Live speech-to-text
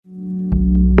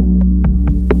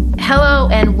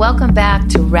and welcome back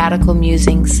to Radical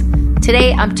Musings.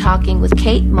 Today I'm talking with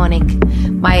Kate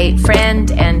Moennig, my friend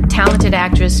and talented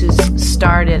actress who's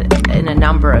starred in a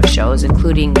number of shows,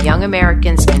 including Young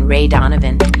Americans and Ray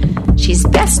Donovan. She's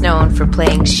best known for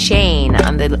playing Shane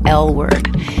on the L Word,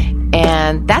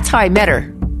 and that's how I met her,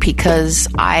 because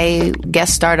I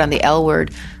guest starred on the L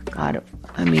Word. God,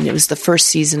 I mean, it was the first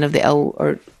season of the L,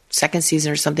 or second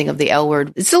season or something of the L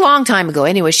Word. It's a long time ago.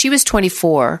 Anyway, she was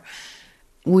 24.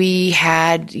 We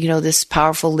had, this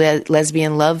powerful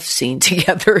lesbian love scene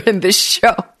together in this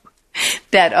show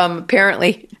that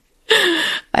apparently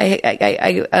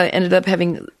I ended up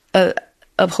having a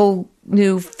whole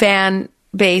new fan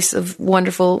base of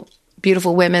wonderful,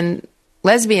 beautiful women,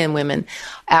 lesbian women,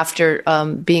 after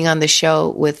being on the show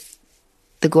with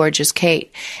the gorgeous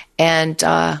Kate. And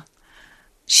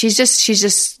she's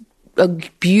just a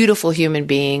beautiful human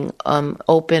being,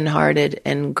 open-hearted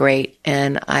and great.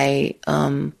 And I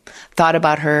thought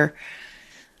about her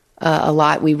a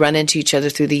lot. We run into each other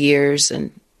through the years,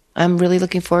 and I'm really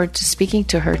looking forward to speaking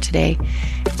to her today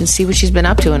and see what she's been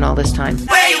up to in all this time.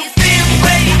 Where you been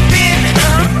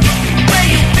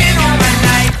all my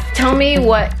life? Tell me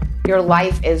what your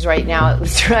life is right now. It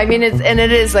was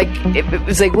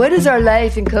like, what is our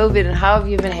life in COVID and how have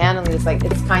you been handling it?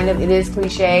 It is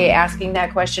cliche asking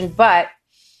that question, but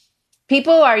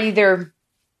people are either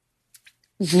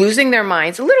losing their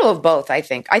minds, a little of both, I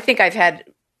think. I think I've had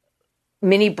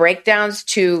mini breakdowns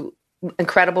to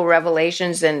incredible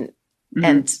revelations and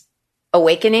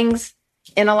awakenings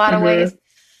in a lot of ways.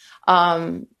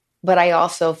 But I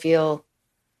also feel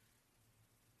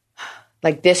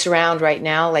like this round right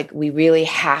now, like we really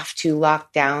have to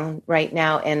lock down right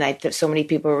now. And so many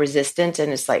people are resistant,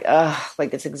 and it's like,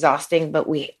 it's exhausting, but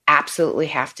we absolutely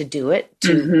have to do it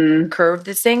to curb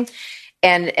this thing.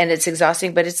 And it's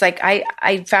exhausting, but it's like,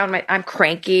 I found I'm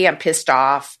cranky, I'm pissed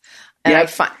off, and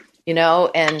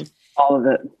and all of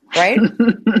it. Right.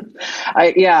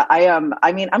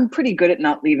 I'm pretty good at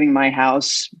not leaving my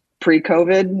house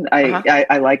pre-COVID.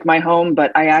 I like my home,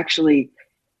 but I actually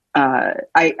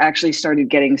started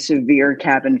getting severe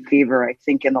cabin fever, I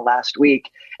think, in the last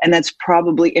week. And that's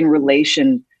probably in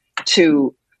relation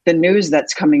to the news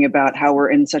that's coming about how we're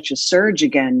in such a surge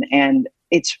again. And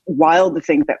it's wild to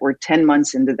think that we're 10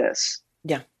 months into this.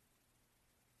 Yeah.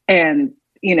 And,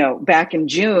 back in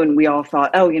June, we all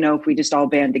thought, if we just all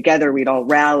band together, we'd all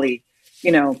rally,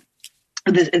 we're going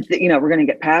to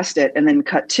get past it. And then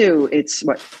cut to, it's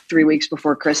 3 weeks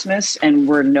before Christmas, and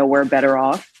we're nowhere better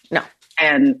off. No.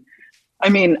 And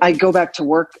I go back to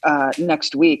work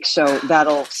next week, so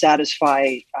that'll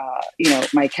satisfy,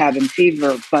 my cabin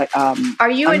fever. But are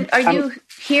you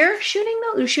here shooting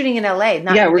though? You're shooting in LA,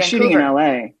 not in we're Vancouver. Shooting in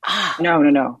LA.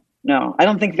 No. I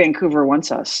don't think Vancouver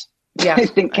wants us. Yeah, I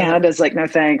think Canada's like, no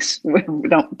thanks,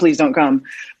 please don't come.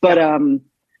 But I'm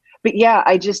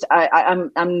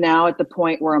now at the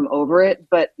point where I'm over it,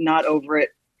 but not over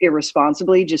it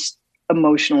irresponsibly, just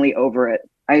emotionally over it.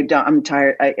 I'm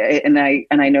tired. I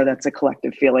know that's a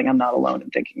collective feeling. I'm not alone in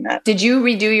thinking that. Did you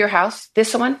redo your house?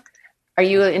 This one? Are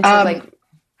you into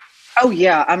Oh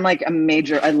yeah. I'm like I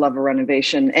love a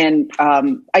renovation, and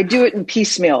I do it in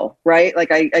piecemeal, right? Like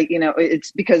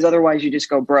it's because otherwise you just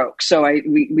go broke. So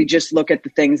we just look at the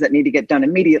things that need to get done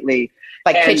immediately.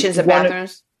 Like kitchens and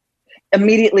bathrooms?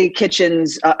 Immediately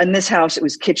kitchens. In this house, it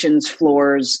was kitchens,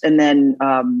 floors, and then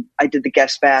I did the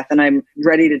guest bath, and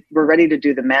we're ready to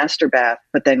do the master bath,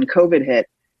 but then COVID hit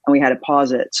and we had to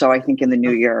pause it. So I think in the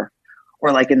new year,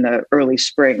 or like in the early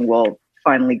spring, we'll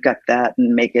finally gut that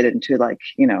and make it into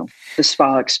the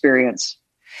spa experience.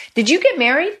 Did you get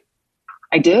married?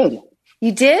 I did.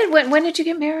 You did? When did you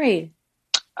get married?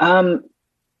 In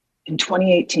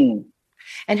 2018.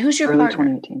 And who's your early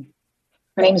partner? 2018.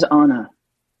 Her name's Anna.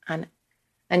 Anna.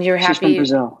 And you're happy? She's from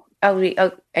Brazil.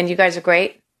 Oh, and you guys are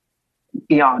great?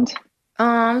 Beyond. Oh,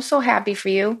 I'm so happy for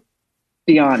you.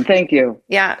 Beyond. Thank you.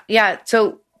 Yeah.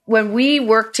 So when we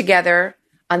worked together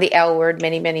on the L Word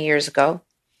many, many years ago,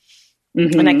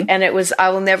 and it was, I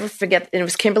will never forget, and it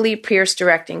was Kimberly Pierce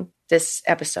directing this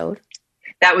episode.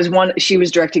 That was one, she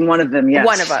was directing one of them, yes.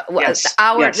 One of us.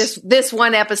 Yes. This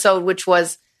one episode, which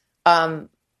was,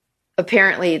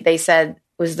 apparently they said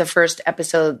was the first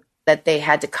episode that they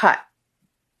had to cut.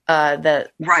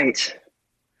 Right.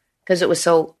 Because it was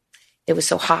so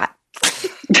hot.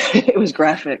 It was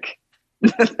graphic.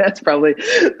 That's probably.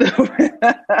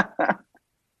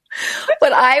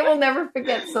 But I will never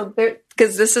forget.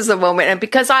 Because this is a moment, and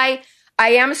because I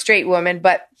am a straight woman,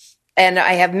 and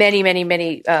I have many, many,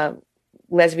 many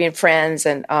lesbian friends,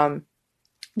 and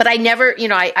but I never,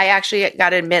 I actually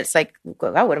got to admit, it's like,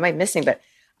 oh, what am I missing? But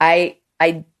I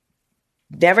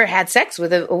never had sex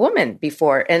with a woman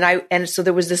before. And so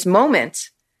there was this moment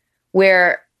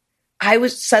where I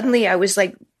was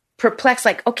like perplexed,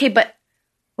 like, okay, but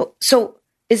so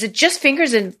is it just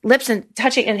fingers and lips and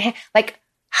touching and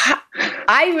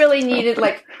I really needed,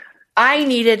 like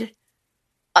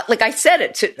I said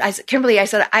it to Kimberly, I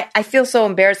said, I feel so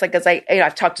embarrassed, like, cause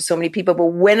I've talked to so many people, but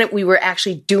when we were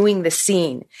actually doing the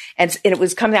scene and it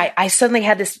was coming, I suddenly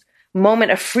had this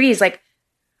moment of freeze, like,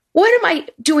 what am I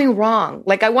doing wrong?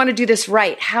 Like, I want to do this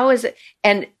right. How is it?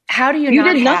 And how do you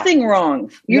did nothing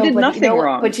wrong. You did nothing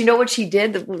wrong. But you know what she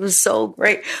did that was so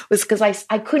great was because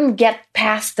I couldn't get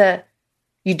past the,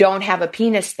 you don't have a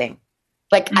penis thing.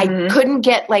 Like, I couldn't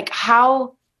get, like,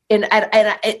 how, and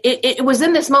it was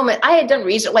in this moment. I had done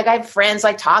research, like, I have friends,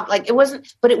 I talk, like, it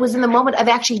wasn't, but it was in the moment of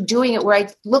actually doing it where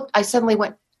I suddenly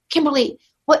went, Kimberly,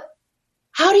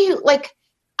 how do you, like,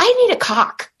 I need a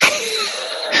cock.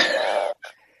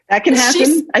 That can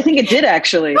happen. I think it did,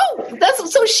 actually. Oh,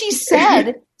 so she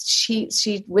said,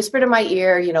 she whispered in my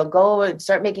ear, go and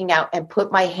start making out and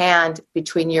put my hand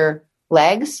between your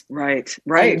legs. Right.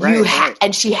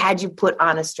 And she had you put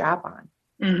on a strap on.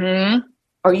 Mm-hmm.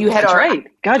 Or you had. That's right.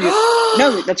 God,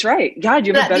 no, that's right. God,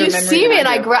 you have a better memory. You see me, and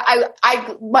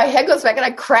I my head goes back, and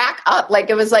I crack up. Like,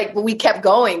 it was like we kept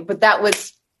going, but that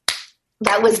was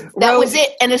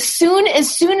it. And as soon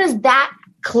as that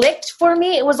clicked for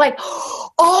me, it was like,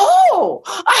 oh.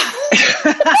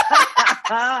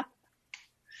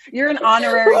 You're an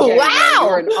honorary gay. Wow.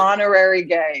 You're an honorary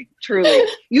gay. Truly.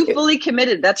 You fully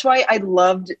committed. That's why I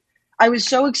was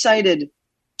so excited.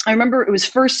 I remember it was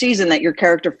first season that your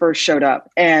character first showed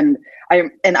up, and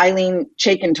Eileen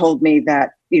Chaikin told me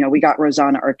that, we got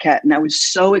Rosanna Arquette, and I was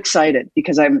so excited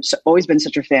because always been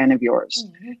such a fan of yours.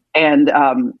 Mm-hmm.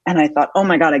 And I thought, oh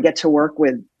my God, I get to work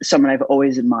with someone I've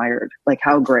always admired. Like,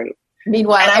 how great.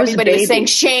 Meanwhile, everybody was saying,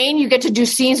 Shane, you get to do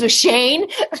scenes with Shane.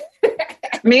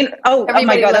 Oh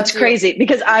my God, that's crazy.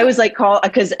 Because I was like,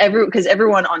 because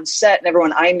everyone on set and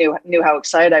everyone I knew how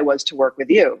excited I was to work with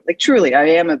you. Like, truly, I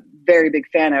am a very big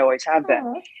fan. I always have been.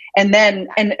 Uh-huh. And then,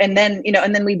 and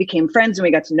then we became friends and we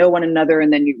got to know one another.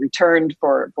 And then you returned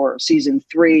for season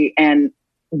 3. And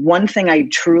one thing I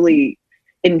truly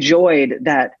enjoyed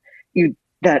that you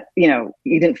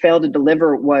didn't fail to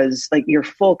deliver was, like, your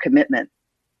full commitment.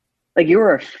 Like, you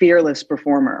were a fearless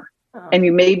performer, and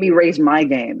you made me raise my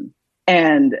game.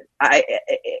 And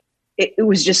it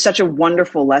was just such a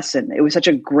wonderful lesson. It was such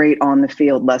a great on the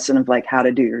field lesson of, like, how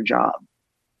to do your job.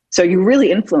 So you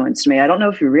really influenced me. I don't know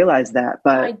if you realize that,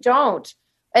 but I don't.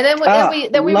 And then we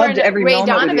were in Ray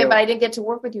Donovan, but I didn't get to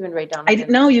work with you in Ray Donovan. I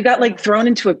didn't know. You got, like, thrown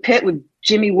into a pit with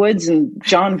Jimmy Woods and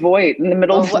John Voight in the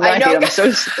middle of the night. I'm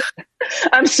so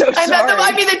sorry.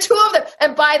 I mean, the two of them.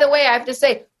 And by the way, I have to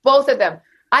say, both of them,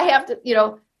 I have to,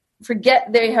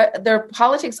 forget their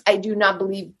politics. I do not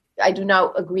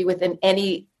agree with in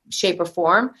any shape or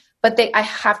form, but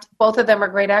both of them are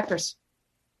great actors.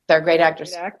 They're great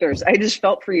actors. Great actors. I just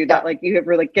felt for you that, like, you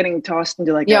were, like, getting tossed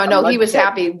into, like, he was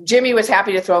happy. Jimmy was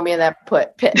happy to throw me in that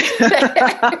pit.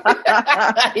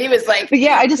 He was like, but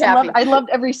yeah, I loved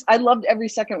every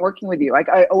second working with you. Like,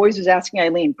 I always was asking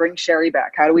Eileen, bring Sherry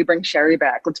back. How do we bring Sherry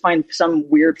back? Let's find some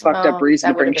weird fucked up reason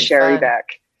to bring Sherry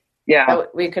back. Yeah.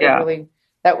 We could have really,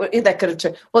 that could have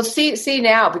turned. Well, see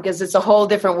now, because it's a whole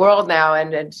different world now.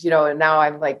 And now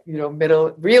I'm like,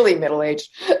 really middle-aged.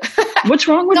 What's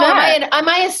wrong with that? Am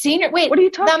I a senior? Wait, what are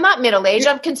you talking? I'm not middle-aged.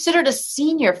 I'm considered a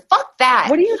senior. Fuck that.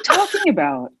 What are you talking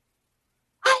about?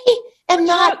 I am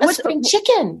not a spring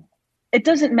chicken. It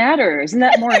doesn't matter. Isn't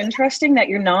that more interesting that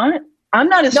you're not? I'm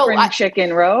not a spring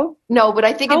chicken, Ro. No, but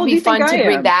I think it'd be fun to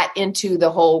bring that into the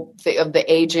whole thing of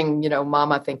the aging,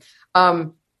 mama thing.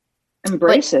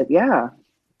 Embrace it. Yeah.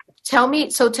 Tell me,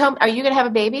 are you going to have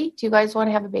a baby? Do you guys want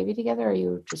to have a baby together? Or are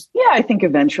you just? Yeah, I think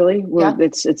eventually.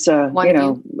 It's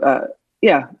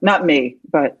yeah, not me,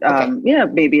 but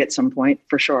maybe at some point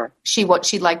for sure. She'd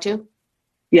like to?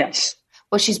 Yes.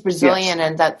 Well, she's Brazilian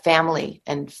and that family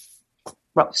and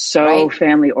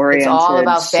family oriented. It's all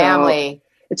about family.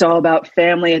 It's all about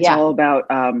family. It's all about,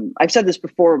 I've said this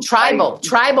before.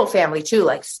 Tribal family too,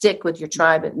 like stick with your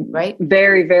tribe, right?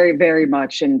 Very, very, very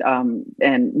much. And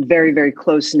very, very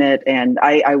close knit. And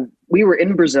we were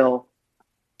in Brazil,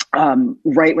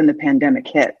 right when the pandemic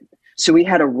hit. So we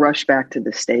had to rush back to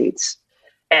the States.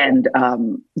 And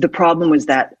the problem was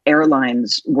that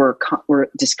airlines were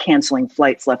just canceling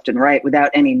flights left and right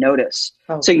without any notice.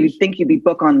 Oh, so you'd think you'd be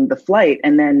booked on the flight,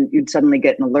 and then you'd suddenly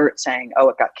get an alert saying, "Oh,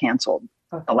 it got canceled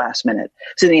at the last minute."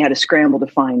 So then you had to scramble to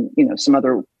find some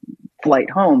other flight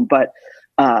home. But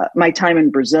my time in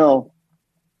Brazil,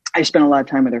 I spent a lot of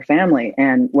time with their family,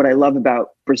 and what I love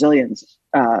about Brazilians,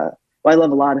 well, I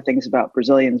love a lot of things about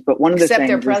Brazilians, but one of the Except things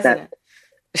their is president.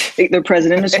 that their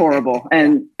president is horrible.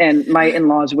 And my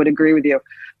in-laws would agree with you,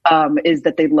 is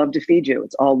that they love to feed you.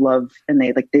 It's all love. And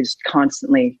they just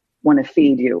constantly want to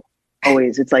feed you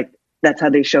always. It's like, that's how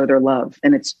they show their love.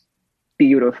 And it's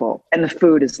beautiful. And the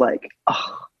food is like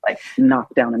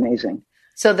knocked down amazing.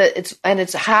 So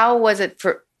it's how was it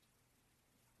for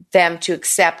them to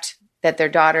accept that their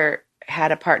daughter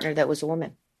had a partner that was a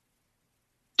woman?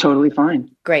 Totally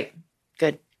fine. Great.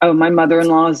 Good. Oh, my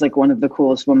mother-in-law is like one of the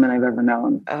coolest women I've ever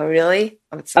known. Oh, really?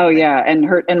 Yeah.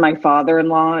 And my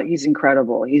father-in-law, he's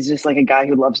incredible. He's just like a guy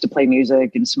who loves to play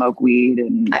music and smoke weed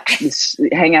and just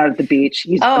hang out at the beach.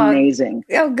 He's amazing.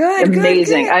 Oh, good.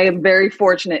 Amazing. Good. I am very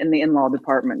fortunate in the in-law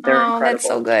department. They're incredible. That's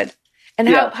so good. And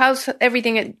how's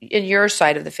everything in your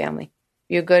side of the family?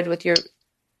 You're good with your,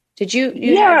 did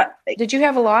you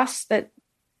have a loss that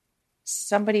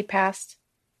somebody passed?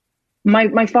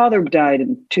 My father died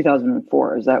in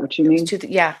 2004. Is that what you mean?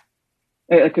 Yeah.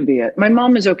 It could be it. My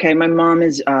mom is okay. My mom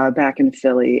is back in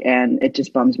Philly, and it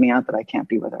just bums me out that I can't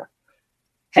be with her.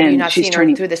 Have you not seen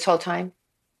her through this whole time?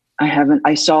 I haven't.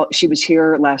 She was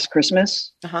here last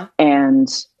Christmas, and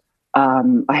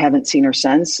I haven't seen her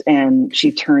since. And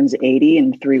she turns 80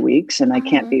 in 3 weeks, and I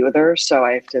can't be with her. So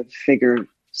I have to figure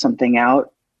something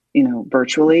out,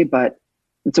 virtually. But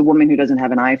it's a woman who doesn't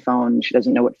have an iPhone. She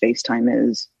doesn't know what FaceTime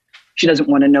is. She doesn't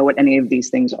want to know what any of these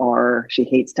things are. She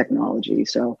hates technology.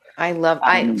 So I'm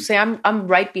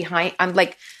right behind. I'm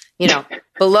like,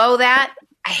 below that.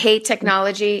 I hate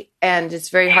technology and it's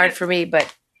very hard for me,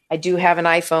 but I do have an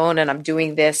iPhone and I'm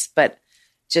doing this, but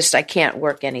just, I can't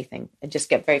work anything. I just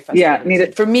get very frustrated.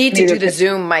 Yeah, for me to do the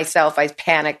Zoom myself, I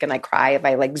panic and I cry if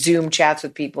I Zoom chats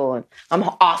with people and I'm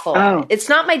awful. Oh, it's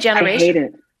not my generation. I hate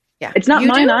it. Yeah. It's not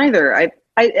mine either.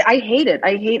 I hate it.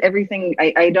 I hate everything.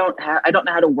 I don't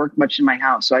know how to work much in my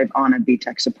house. So I have Anna be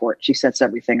tech support. She sets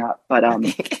everything up, but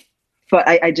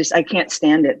I can't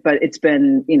stand it, but it's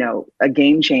been, a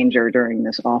game changer during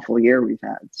this awful year we've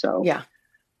had. So, yeah,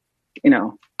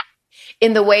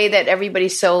 in the way that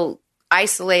everybody's so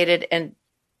isolated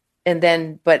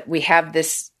but we have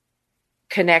this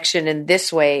connection in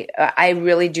this way. I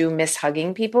really do miss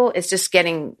hugging people. It's just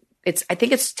I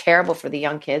think it's terrible for the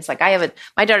young kids. Like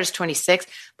my daughter's 26,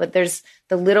 but there's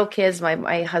the little kids.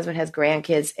 My husband has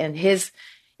grandkids and it's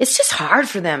just hard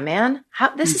for them, man.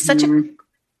 This is such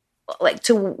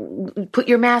to put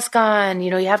your mask on,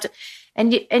 you have to,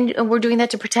 and we're doing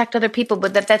that to protect other people,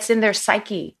 but that's in their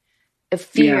psyche of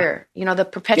fear, the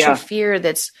perpetual fear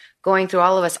that's going through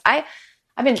all of us. I've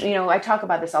been, I talk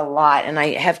about this a lot and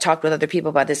I have talked with other people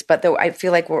about this, but I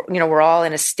feel like we're all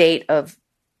in a state of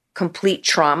complete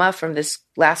trauma from this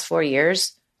last 4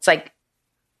 years. It's like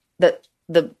the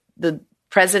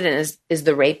president is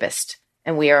the rapist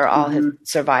and we are all his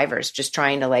survivors just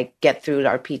trying to get through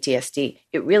our PTSD.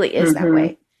 It really is that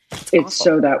way. It's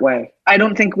so that way. I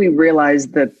don't think we realize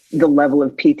the level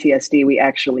of PTSD we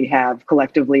actually have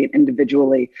collectively and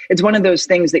individually. It's one of those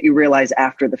things that you realize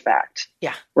after the fact.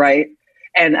 Yeah. Right.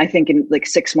 And I think in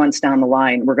 6 months down the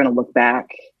line, we're going to look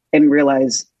back and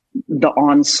realize the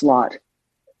onslaught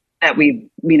that we've,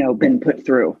 been put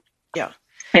through. Yeah.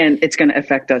 And it's going to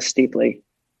affect us deeply.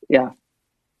 Yeah.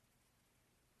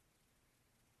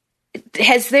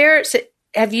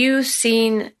 Have you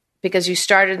seen, because you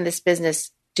started in this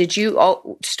business, did you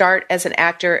all start as an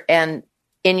actor and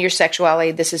in your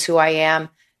sexuality, this is who I am,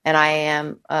 and I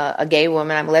am a gay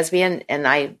woman, I'm a lesbian, and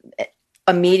I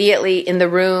immediately in the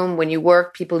room when you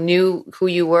work, people knew who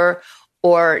you were,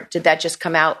 or did that just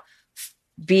come out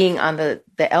being on the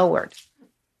L word?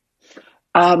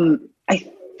 I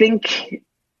think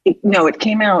it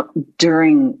came out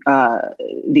during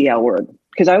the L word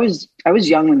because I was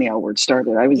young when the L word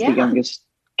started. I was the youngest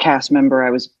cast member.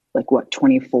 I was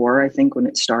 24, I think, when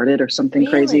it started, or something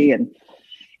crazy. And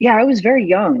I was very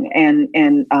young,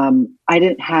 and I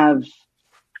didn't have.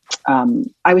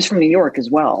 I was from New York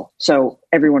as well, so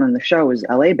everyone on the show was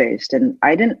LA based, and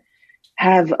I didn't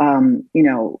have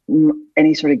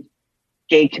any sort of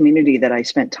gay community that I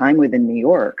spent time with in New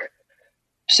York.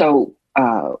 So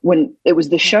when it was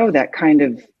the show that kind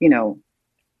of,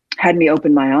 had me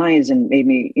open my eyes and made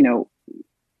me,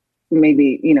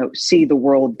 see the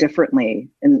world differently,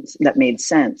 and that made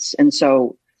sense. And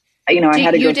so, I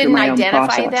had to go through my own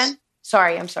process. You didn't identify then?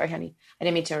 Sorry, I'm sorry, honey. I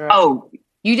didn't mean to interrupt. Oh,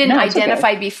 you didn't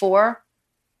identify before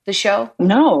the show?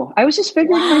 No, I was just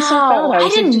figuring myself out. I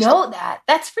didn't know that.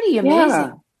 That's pretty amazing.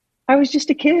 Yeah. I was just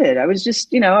a kid. I was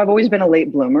just, I've always been a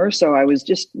late bloomer. So I was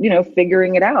just,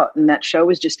 figuring it out. And that show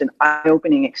was just an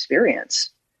eye-opening experience.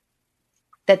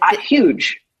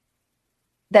 Huge.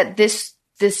 That this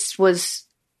was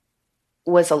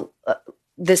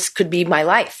this could be my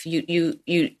life.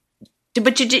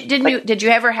 But did you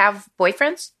ever have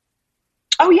boyfriends?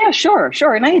 Oh yeah, sure.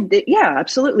 And yeah,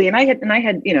 absolutely. And I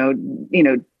had,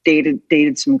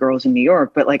 dated some girls in New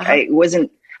York, but like, I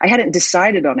hadn't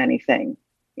decided on anything.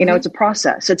 It's a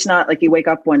process. It's not like you wake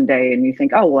up one day and you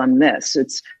think, oh, well, I'm this.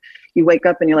 You wake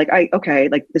up and you're like, okay,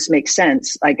 like this makes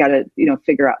sense. I got to,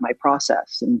 figure out my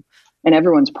process, and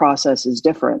everyone's process is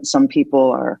different. Some people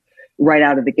are right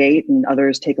out of the gate and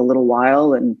others take a little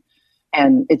while, and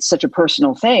it's such a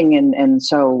personal thing. And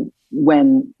so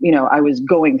when, I was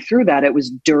going through that, it was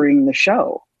during the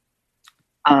show.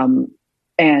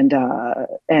 And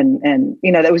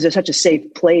that was such a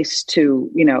safe place to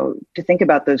think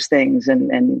about those things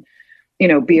and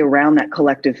be around that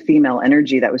collective female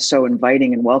energy that was so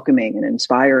inviting and welcoming and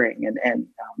inspiring.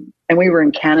 And we were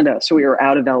in Canada, so we were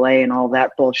out of LA and all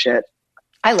that bullshit.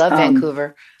 I love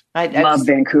Vancouver. I love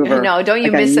Vancouver. No, don't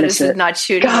you miss it? This is not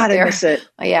shooting God, up there. I miss it.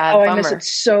 Yeah, I miss it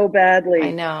so badly.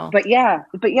 I know. But yeah.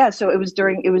 So it was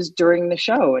during the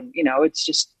show, and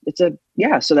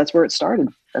so that's where it started.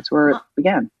 That's where it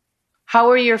began. How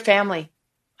were your family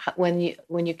when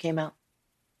you came out?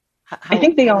 I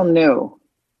think they all knew.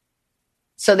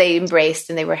 So they embraced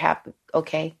and they were happy.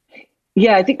 Okay.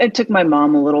 Yeah, I think it took my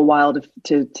mom a little while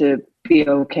to be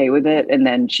okay with it, and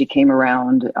then she came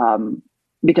around.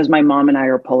 Because my mom and I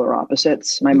are polar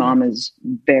opposites. My mom is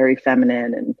very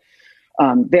feminine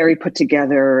and very put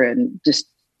together and just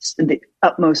the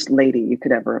utmost lady you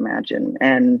could ever imagine.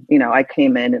 And, I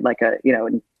came in at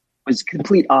and was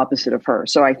complete opposite of her.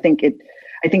 So I think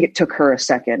it took her a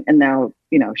second. And now,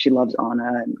 she loves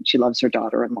Anna and she loves her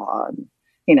daughter-in-law. And,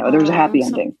 there was a happy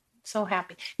ending. So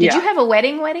happy. Did you have a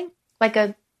wedding? Like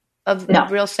a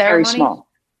real ceremony? Very small.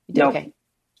 No. Okay.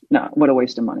 No, what a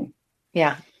waste of money.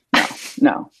 Yeah.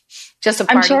 No, just a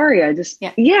party. I'm sorry.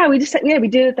 We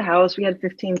did it at the house. We had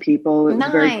 15 people. It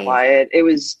was very quiet. It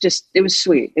was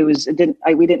sweet. We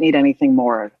didn't need anything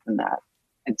more than that.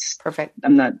 It's perfect.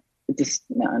 Not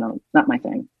my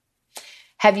thing.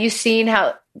 Have you seen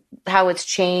how it's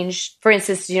changed? For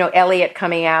instance, Elliot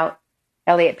coming out,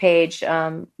 Elliot Page,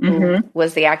 who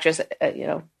was the actress,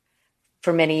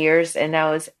 for many years, and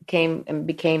now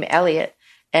became Elliot.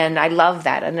 And I love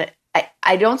that. And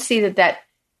I don't see that.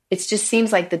 It just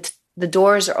seems like the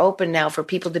doors are open now for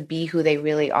people to be who they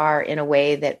really are in a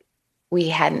way that we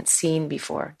hadn't seen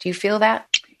before. Do you feel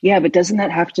that? Yeah, but doesn't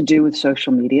that have to do with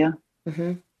social media?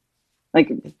 Mm-hmm.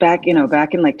 Like back in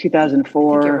like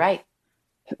 2004. I think you're right.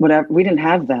 Whatever, we didn't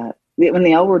have that. When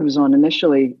the L Word was on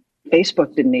initially,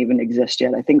 Facebook didn't even exist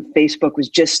yet. I think Facebook was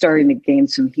just starting to gain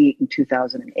some heat in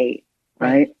 2008,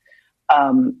 right?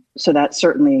 So that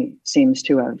certainly seems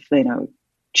to have,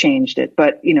 changed it.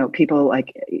 But, people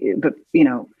like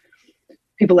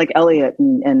Elliot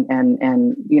and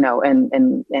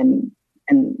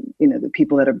the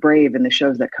people that are brave in the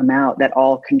shows that come out, that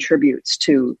all contributes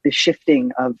to the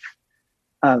shifting of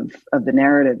the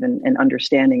narrative and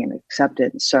understanding and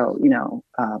acceptance. So,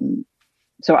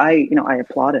 so I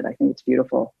applaud it. I think it's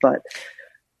beautiful, but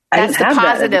that's the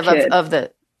positive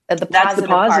of the positive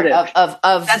part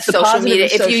of social media.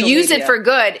 If you use it for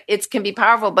good, it can be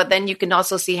powerful, but then you can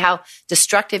also see how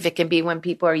destructive it can be when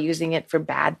people are using it for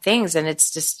bad things. And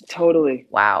it's just totally,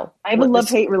 wow. I have a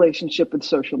love-hate relationship with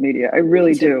social media. I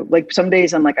really do. Like some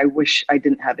days I'm like, I wish I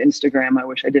didn't have Instagram. I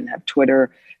wish I didn't have Twitter.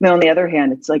 And then on the other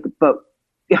hand, it's like, but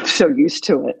I'm so used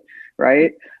to it.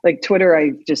 Right. Like Twitter,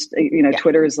 I just,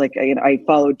 Twitter is like, I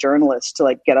follow journalists to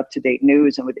like get up to date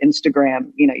news. And with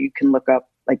Instagram, you can look up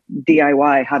like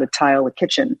DIY, how to tile a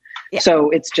kitchen. Yeah.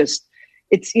 So it's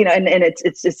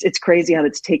crazy how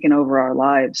it's taken over our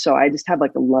lives. So I just have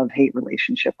like a love-hate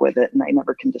relationship with it, and I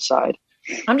never can decide.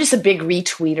 I'm just a big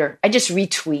retweeter. I just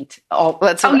retweet all.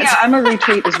 I'm a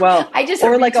retweet as well.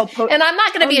 I'll post, and I'm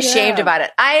not going to be ashamed about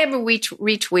it. I am a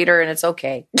retweeter, and it's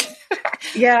okay.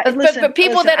 Yeah, but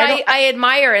people that I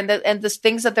admire and the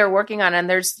things that they're working on, and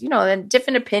there's and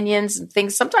different opinions and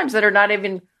things sometimes that are not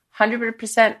even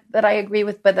 100% that I agree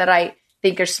with, but that I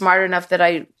think are smart enough that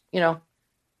I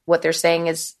what they're saying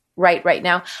is right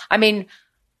now. I mean,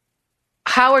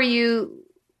 how are you?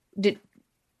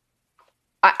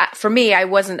 For me, I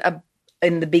wasn't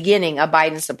in the beginning a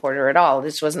Biden supporter at all.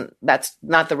 That's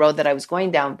not the road that I was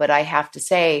going down. But I have to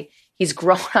say, he's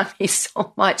grown on me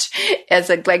so much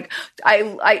as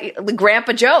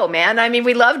Grandpa Joe, man. I mean,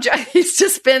 we love Joe. He's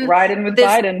just been riding with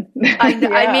Biden.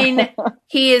 I mean,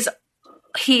 he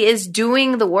is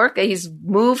doing the work. He's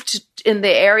moved in the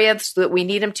areas that we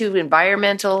need him to,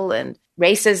 environmental and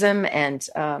racism and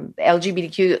the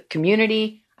LGBTQ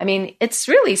community. I mean, it's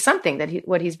really something that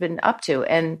what he's been up to.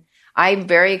 And I'm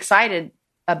very excited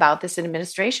about this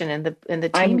administration and the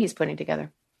team he's putting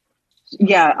together.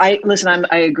 Yeah, I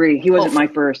agree. He wasn't my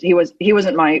first. He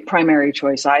wasn't my primary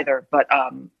choice either. But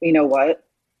you know what?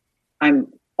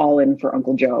 I'm all in for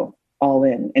Uncle Joe. All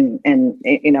in, and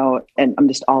you know, and I'm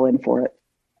just all in for it.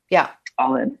 Yeah,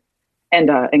 all in. And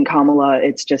Kamala,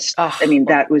 it's just. I mean,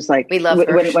 that was like we love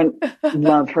her. When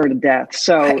love her to death.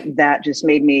 So that just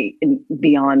made me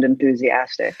beyond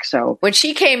enthusiastic. So when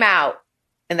she came out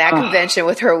in that convention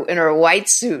with her in her white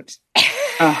suit.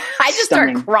 I just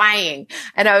started crying,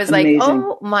 and I was Amazing. like,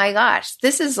 "Oh my gosh,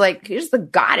 this is like here's the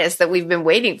goddess that we've been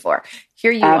waiting for.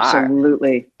 Here you are."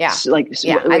 Absolutely, yeah,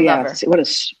 I love her.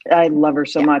 I love her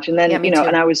so much. And then you know,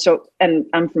 too. and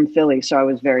I'm from Philly, so I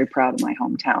was very proud of my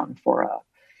hometown for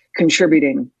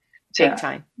contributing to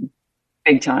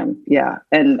big time. Yeah,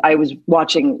 and I was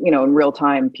watching, you know, in real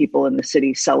time, people in the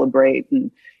city celebrate,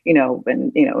 and you know,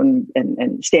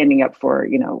 and standing up for,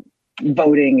 you know,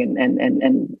 voting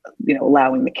and you know,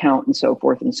 allowing the count and so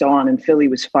forth and so on. And Philly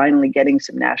was finally getting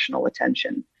some national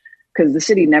attention because the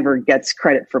city never gets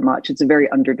credit for much. It's a very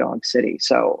underdog city.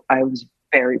 So I was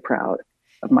very proud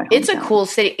of my hometown. It's a cool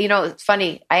city. You know, it's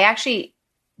funny. I actually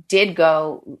did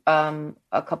go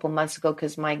a couple months ago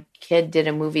because my kid did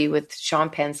a movie with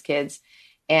Sean Penn's kids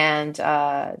and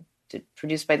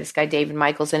produced by this guy, David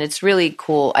Michaels. And it's really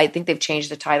cool. I think they've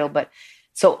changed the title, but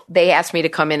so they asked me to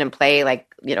come in and play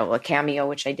like, you know, a cameo,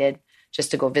 which I did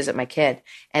just to go visit my kid.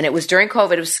 And it was during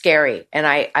COVID. It was scary. And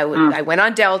I went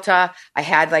on Delta. I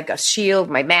had like a shield,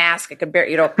 my mask. I could bear,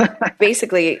 you know,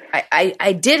 basically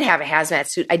I did have a hazmat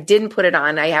suit. I didn't put it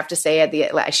on. I have to say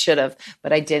I should have,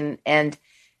 but I didn't. And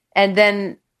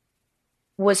then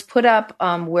was put up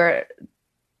where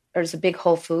there's a big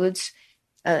Whole Foods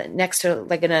next to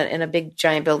like in a big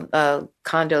giant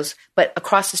condos, but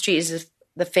across the street is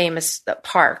the famous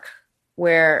park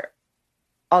where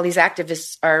all these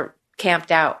activists are camped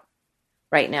out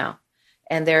right now,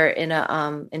 and they're in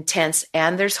a intense.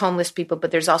 And there's homeless people,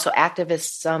 but there's also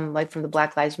activists, like from the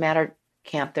Black Lives Matter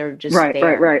camp. They're just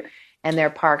right, and they're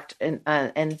parked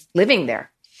and living there.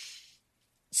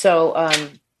 So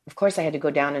of course, I had to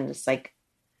go down and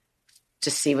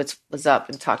just see what's up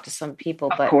and talk to some people.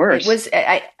 But of course, it was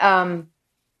and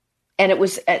it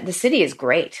was the city is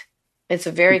great. It's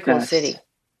a very cool city.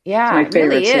 Yeah, it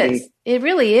really is. It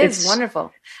really is. It's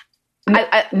wonderful.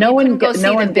 No one gets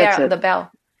the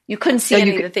bell. You couldn't see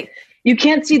any of the thing. You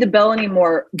can't see the bell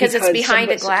anymore because it's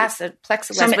behind a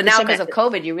plexiglass. But now because of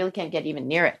COVID, you really can't get even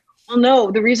near it. Well,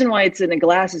 no, the reason why it's in a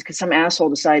glass is because some asshole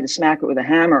decided to smack it with a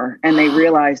hammer, and they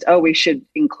realized, we should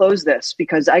enclose this,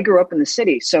 because I grew up in the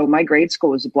city. So my grade school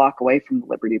was a block away from the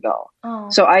Liberty Bell. Oh.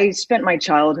 So I spent my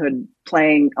childhood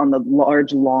playing on the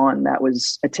large lawn that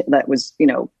was, you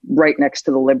know, right next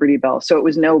to the Liberty Bell. So it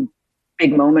was no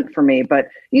big moment for me, but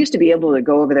you used to be able to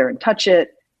go over there and touch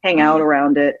it, hang out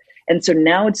around it. And so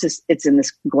now it's in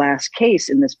this glass case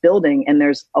in this building, and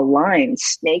there's a line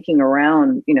snaking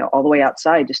around, you know, all the way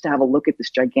outside just to have a look at this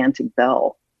gigantic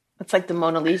bell. It's like the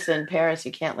Mona Lisa in Paris.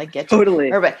 You can't get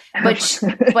totally. But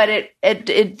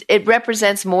it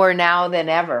represents more now than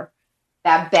ever.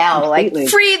 That bell, completely.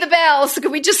 Like free the bells. So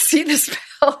can we just see this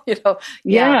bell? You know?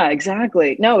 Yeah,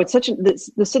 exactly. No, it's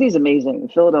the city's amazing.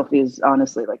 Philadelphia is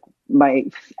honestly like my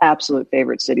absolute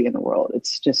favorite city in the world.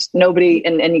 It's just nobody,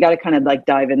 and you got to kind of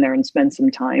dive in there and spend some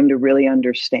time to really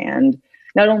understand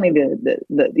not only the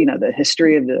you know, the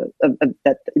history of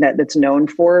that's known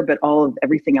for, but all of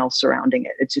everything else surrounding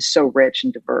it. It's just so rich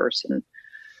and diverse, and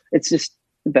it's just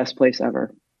the best place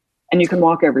ever. And you can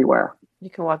walk everywhere. You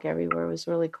can walk everywhere. It was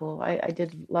really cool. I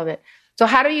did love it. So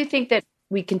how do you think that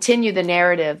we continue the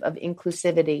narrative of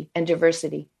inclusivity and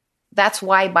diversity? That's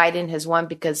why Biden has won,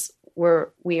 because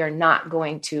we are not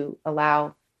going to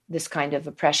allow this kind of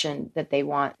oppression that they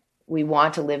want. We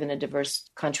want to live in a diverse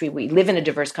country. We live in a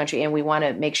diverse country, and we want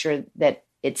to make sure that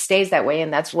it stays that way.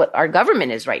 And that's what our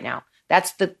government is right now.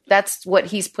 That's what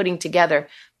he's putting together.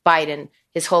 Biden,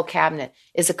 his whole cabinet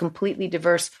is a completely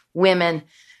diverse women,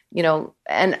 you know,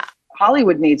 and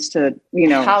Hollywood needs to, you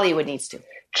know, needs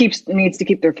to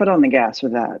keep their foot on the gas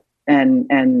with that,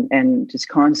 and just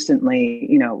constantly,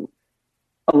 you know,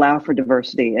 allow for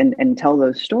diversity and tell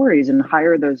those stories and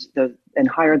hire those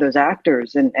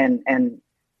actors and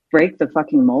break the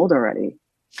fucking mold already.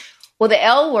 Well, the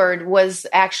L word was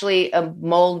actually a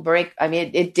mold break. I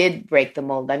mean, it did break the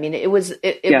mold. I mean, it was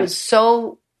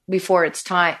so before its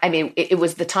time. I mean, it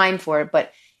was the time for it,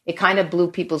 but it kind of blew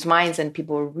people's minds, and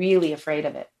people were really afraid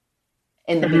of it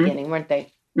in the beginning, weren't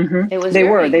they? Mm-hmm.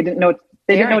 They didn't know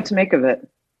what to make of it.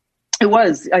 It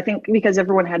was, I think, because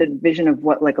everyone had a vision of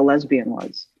what like a lesbian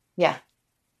was. Yeah.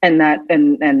 And that,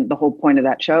 and the whole point of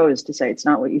that show is to say, it's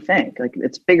not what you think. Like,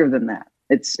 it's bigger than that.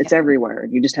 It's everywhere.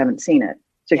 You just haven't seen it.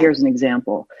 So here's an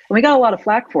example. And we got a lot of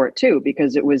flack for it too,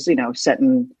 because it was, set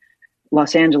in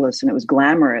Los Angeles and it was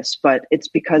glamorous, but it's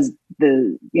because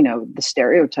the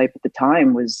stereotype at the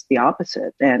time was the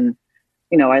opposite. And,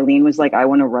 Eileen was like, I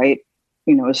want to write,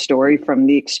 a story from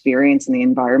the experience and the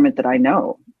environment that I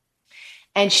know.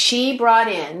 And she brought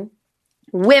in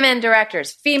women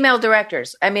directors, female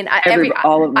directors. I mean,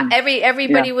 all of them.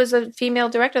 Everybody was a female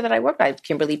director that I worked with.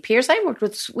 Kimberly Pierce. I worked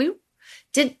with. We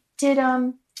did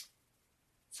so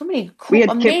many cool,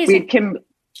 amazing.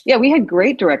 We had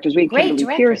great directors. We had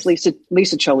Kimberly Pierce, Lisa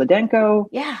Cholodenko.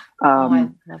 Yeah, I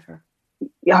love her.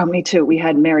 Yeah, me too. We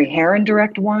had Mary Herron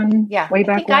direct one. Yeah, way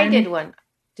back when. I did one.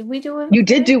 Did we do one? You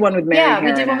did do one with Mary. Yeah, Herron,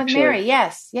 we did one actually. with Mary.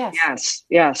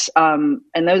 Yes. And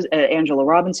those Angela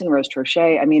Robinson, Rose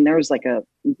Trochet. I mean, there was like a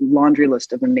laundry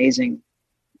list of amazing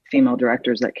female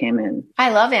directors that came in.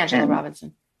 I love Angela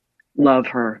Robinson. Love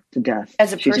her to death.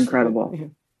 She's incredible. Mm-hmm.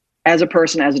 As a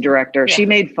person, as a director, she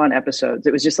made fun episodes.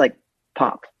 It was just like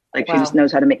pop. Like she just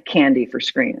knows how to make candy for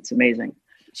screen. It's amazing.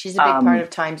 She's a big part of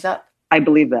Time's Up. I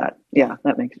believe that. Yeah,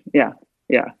 that makes yeah.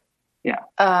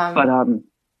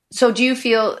 So do you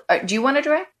feel? Do you want to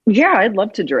direct? Yeah, I'd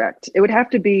love to direct. It would have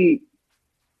to be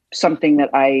something that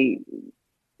I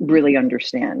really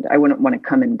understand. I wouldn't want to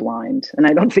come in blind, and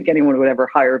I don't think anyone would ever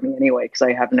hire me anyway because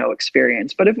I have no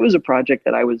experience. But if it was a project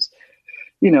that I was,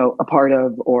 a part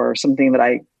of, or something that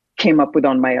I came up with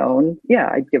on my own,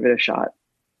 I'd give it a shot.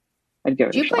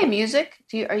 Do you play music?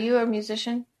 Are you a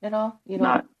musician at all? You don't?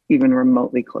 Not even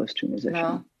remotely close to a musician.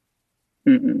 No.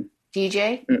 Mm-mm.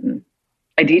 DJ? Mm-mm.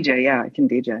 I DJ. Yeah, I can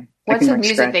DJ. What's the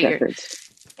music that you're?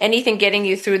 Anything getting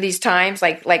you through these times?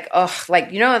 Like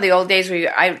the old days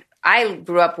where I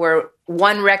grew up where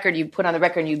one record you put on the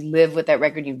record and you live with that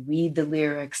record, you read the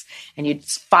lyrics and you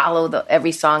follow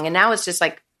every song. And now it's just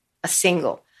like a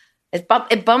single. It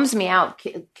bums me out.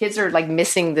 Kids are like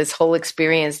missing this whole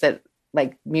experience that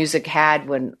like music had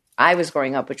when I was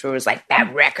growing up, which was like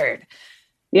that record.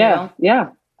 Yeah.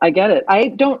 I get it. I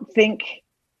don't think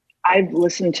I've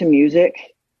listened to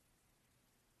music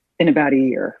in about a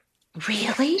year.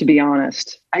 Really? To be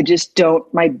honest, I just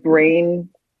don't. My brain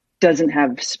doesn't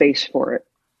have space for it.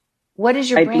 What is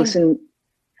your brain?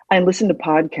 I listen to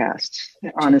podcasts.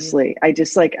 Honestly, I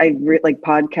just like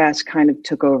podcasts kind of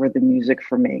took over the music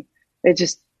for me. It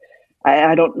just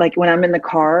I don't like when I'm in the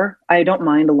car. I don't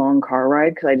mind a long car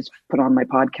ride because I just put on my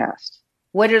podcast.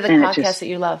 What are the podcasts that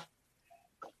you love?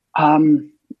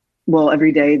 Well,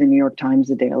 every day, the New York Times,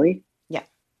 the Daily. Yeah.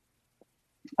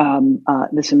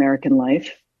 This American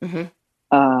Life. Mm-hmm.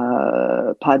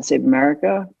 Pod Save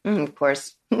America. Of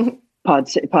course. Pod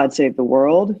Save the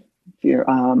World. If you're,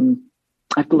 I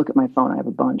have to look at my phone. I have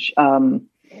a bunch. There's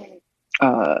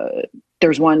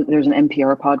an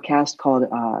NPR podcast called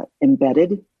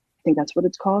Embedded. I think that's what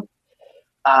it's called.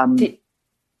 Did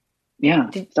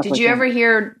you ever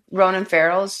hear Ronan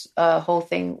Farrell's whole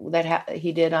thing that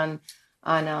he did on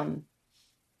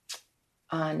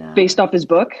based off his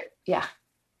book? Yeah.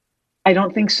 I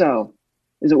don't think so.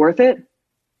 Is it worth it?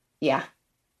 Yeah.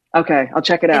 Okay, I'll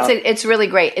check it out. It's really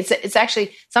great. It's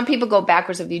actually, some people go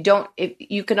backwards.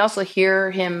 You can also hear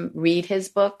him read his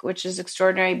book, which is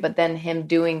extraordinary, but then him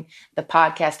doing the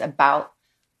podcast about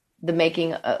the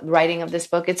writing of this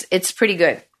book. It's pretty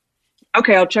good.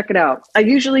 Okay, I'll check it out. I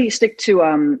usually stick to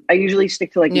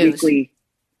like news.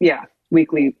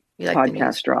 weekly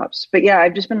podcast drops. But yeah,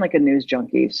 I've just been like a news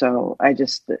junkie, so I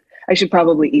should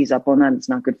probably ease up on that. It's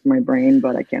not good for my brain,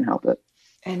 but I can't help it.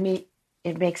 And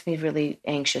it makes me really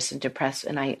anxious and depressed,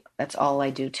 and that's all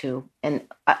I do too. And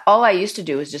all I used to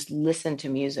do is just listen to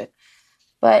music.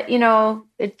 But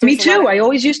me too. I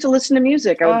always used to listen to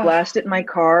music. I would blast it in my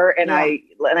car, and I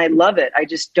love it. I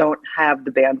just don't have the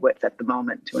bandwidth at the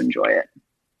moment to enjoy it.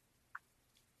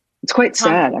 It's quite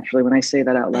sad, actually, when I say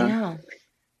that out loud. I know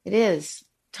it is.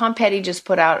 Tom Petty just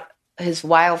put out his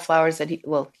Wildflowers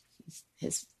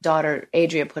his daughter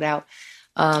Adria put out.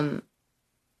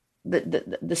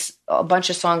 This a bunch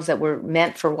of songs that were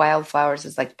meant for Wildflowers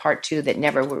is like part 2 that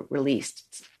never were released.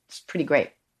 It's pretty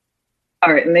great.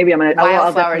 All right, maybe I'm gonna.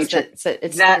 Wildflowers.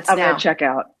 I'm gonna check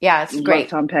out. Yeah, it's great.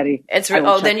 Tom Petty.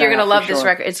 Then you're gonna love this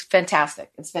record. It's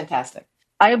fantastic. It's fantastic.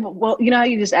 How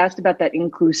you just asked about that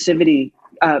inclusivity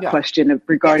question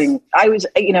regarding. Yes. I was,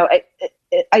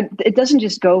 it doesn't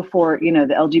just go for the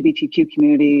LGBTQ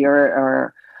community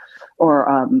or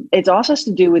it also has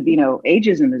to do with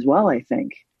ageism as well. I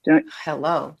think.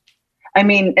 Hello. I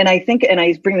mean, and I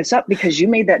bring this up because you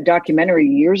made that documentary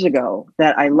years ago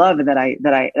that I love and that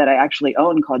I actually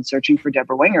own called Searching for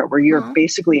Deborah Winger, where you're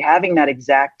basically having that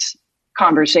exact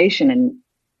conversation. And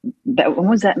when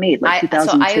was that made? Like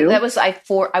 2002?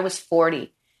 I was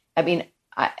 40. I mean,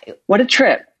 what a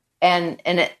trip. And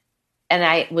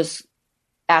I was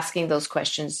asking those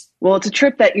questions. Well, it's a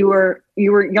trip that you were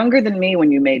younger than me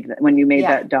when you made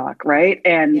that doc, right?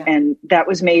 And that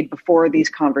was made before these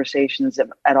conversations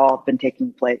at all have been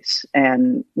taking place,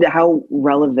 and how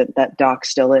relevant that doc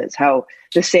still is. How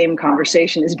the same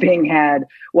conversation is being had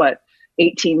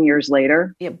 18 years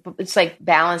later. Yeah, it's like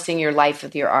balancing your life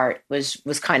with your art was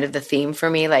kind of the theme for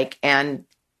me. Like, and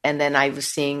then I was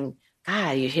seeing,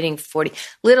 God, you're hitting 40.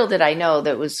 Little did I know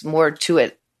there was more to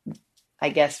it, I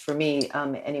guess, for me,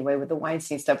 anyway, with the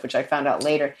Weinstein stuff, which I found out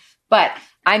later. But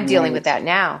I'm dealing with that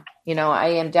now. I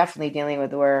am definitely dealing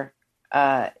with where,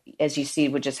 as you see,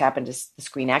 what just happened to the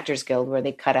Screen Actors Guild, where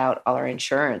they cut out all our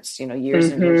insurance,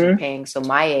 years and years of paying. So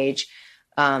my age,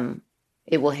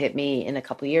 it will hit me in a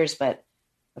couple of years, but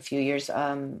a few years.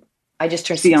 I just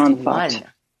turned 61.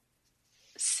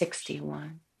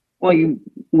 61. Well, you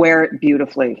wear it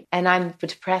beautifully. And I'm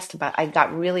depressed I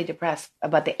got really depressed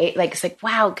about the age. Like, it's like,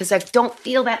 wow, because I don't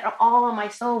feel that at all in my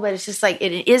soul, but it's just like,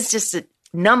 it is just a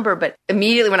number. But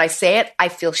immediately when I say it, I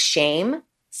feel shame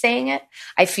saying it.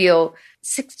 I feel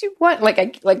 61, like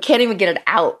I can't even get it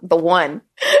out, the one.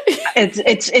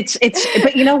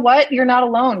 But you know what? You're not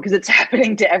alone, because it's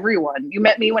happening to everyone. You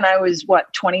met me when I was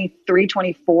 23,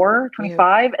 24,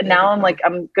 25. And now I'm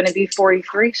going to be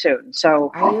 43 soon.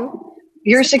 So are you?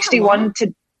 You're 61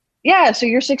 so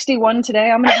you're 61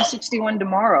 today. I'm going to be 61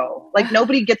 tomorrow. Like,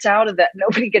 nobody gets out of that.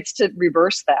 Nobody gets to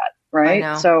reverse that. Right.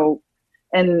 I know. So,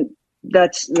 and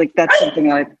that's something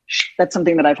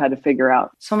that I've had to figure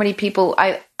out. So many people,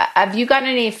 have you gotten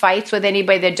any fights with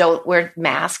anybody that don't wear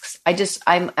masks?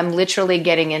 I'm literally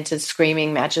getting into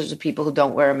screaming matches with people who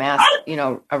don't wear a mask,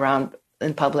 around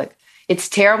in public. It's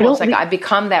terrible. It's like, I've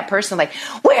become that person. Like,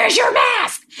 where's your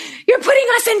mask? You're putting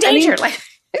us in danger.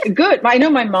 Good. I know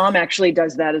my mom actually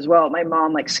does that as well. My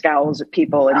mom scowls at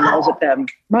people and yells at them.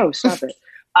 Mo, stop it.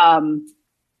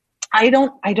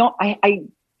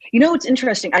 It's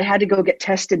interesting. I had to go get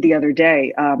tested the other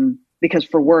day because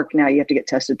for work now you have to get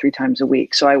tested 3 times a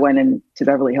week. So I went into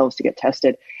Beverly Hills to get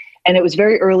tested, and it was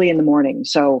very early in the morning.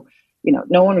 So,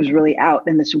 no one was really out.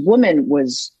 And this woman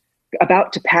was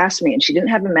about to pass me, and she didn't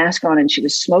have a mask on, and she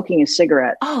was smoking a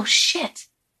cigarette. Oh, shit.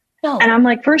 No. And I'm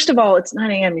like, first of all, it's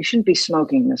 9 a.m. You shouldn't be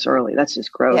smoking this early. That's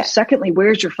just gross. Yeah. Secondly,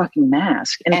 where's your fucking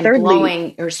mask? And thirdly,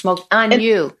 blowing or smoke on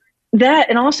you. That,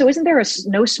 and also, isn't there a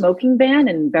no smoking ban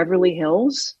in Beverly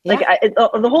Hills? Yeah.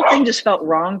 The whole thing just felt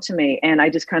wrong to me, and I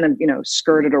just kind of,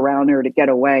 skirted around her to get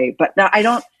away. But now I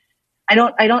don't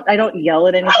yell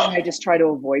at anything. I just try to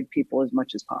avoid people as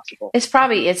much as possible.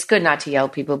 It's good not to yell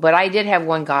at people. But I did have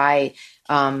one guy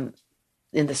in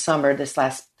the summer, this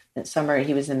last summer,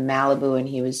 he was in Malibu, and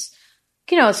he was,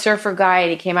 a surfer guy,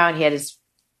 and he came out and he had his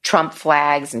Trump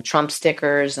flags and Trump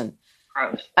stickers and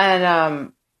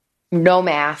no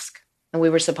mask. And we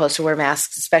were supposed to wear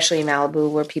masks, especially in Malibu,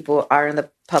 where people are in the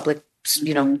public,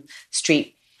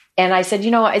 street. And I said,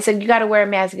 you got to wear a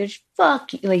mask. He goes,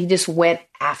 fuck you. He just went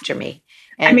after me.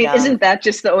 And, isn't that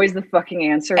just always the fucking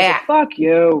answer? Like, fuck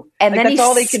you. And then that's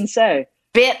all they can say.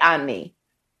 Spit on me.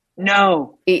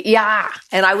 No. Yeah.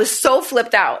 And I was so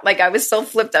flipped out. It was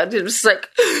like,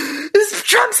 this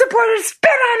Trump supporter spit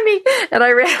on me. And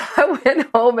I went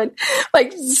home and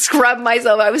scrubbed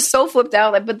myself. I was so flipped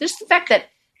out. But there's the fact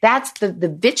that's the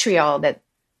vitriol that,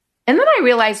 and then I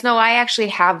realized, no, I actually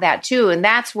have that too. And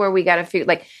that's where we got to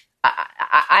figure,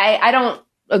 I don't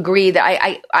agree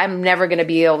that I'm never going to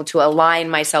be able to align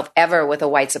myself ever with a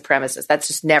white supremacist. That's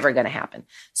just never going to happen.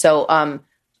 So,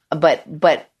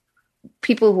 but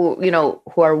people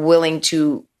who are willing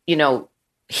to,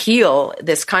 heal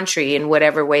this country in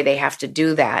whatever way they have to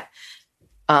do that.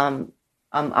 I'm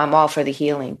all for the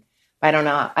healing. I don't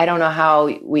know how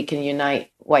we can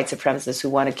unite white supremacists who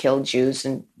want to kill Jews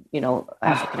and,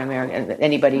 African American,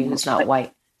 anybody who's not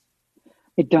white.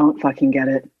 I don't fucking get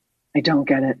it. I don't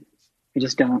get it. I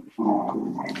just don't.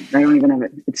 I don't even have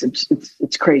it.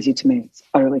 It's crazy to me. It's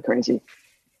utterly crazy.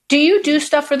 Do you do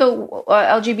stuff for the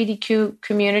LGBTQ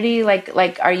community?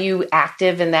 Are you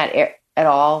active in that at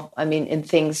all? I mean, in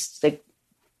things like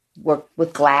work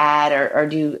with GLAAD or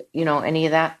do you, any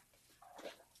of that?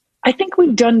 I think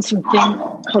we've done some things.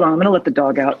 Hold on, I'm going to let the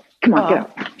dog out. Come on, get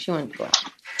out. She wants to go out.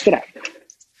 Get out.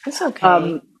 That's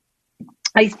okay.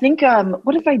 I think,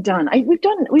 what have I done? We've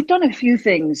done a few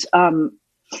things. And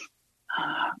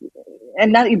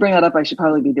now that you bring that up, I should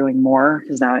probably be doing more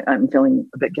because now I'm feeling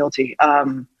a bit guilty.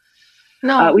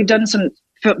 No, we've done some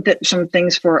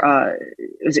things for,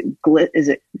 is it Gleason?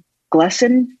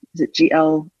 Is it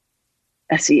GLSEN?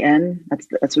 SEN. That's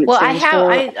what it Well, stands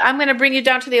for. I'm going to bring you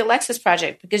down to the Alexis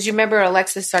Project, because you remember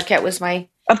Alexis Arquette was my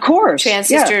of course trans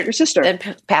sister, your sister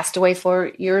that passed away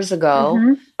 4 years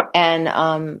ago,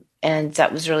 and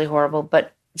that was really horrible.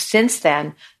 But since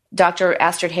then, Dr.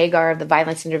 Astrid Hagar of the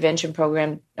Violence Intervention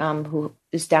Program, who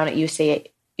is down at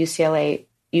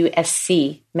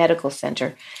USC Medical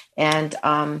Center,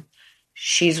 and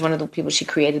she's one of the people. She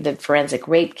created the forensic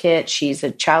rape kit. She's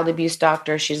a child abuse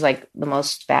doctor. She's like the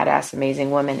most badass,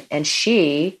 amazing woman. And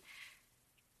she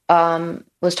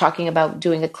was talking about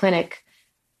doing a clinic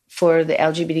for the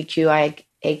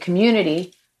LGBTQIA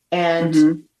community.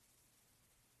 And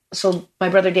so my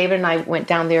brother David and I went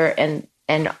down there and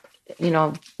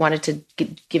wanted to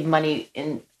give money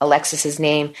in Alexis's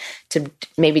name to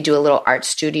maybe do a little art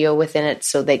studio within it,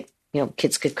 so they,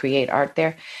 kids could create art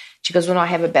there. She goes, well, no, I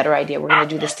have a better idea. We're going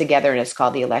to do this together, and it's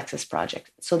called the Alexis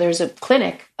Project. So there's a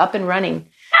clinic up and running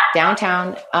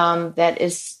downtown that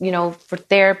is, for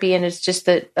therapy, and it's just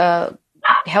the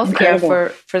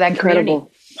healthcare for that community.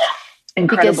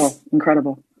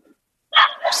 Incredible.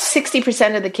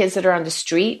 60% of the kids that are on the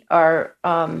street are,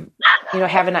 I've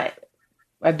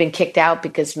been kicked out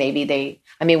because maybe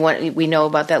we know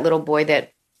about that little boy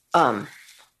that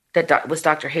was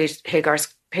Dr.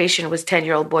 Hagar's patient, was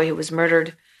 10-year-old boy who was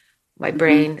murdered. My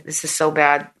brain, this is so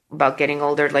bad about getting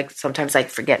older. Like sometimes I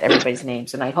forget everybody's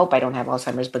names, and I hope I don't have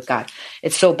Alzheimer's, but God,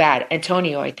 it's so bad.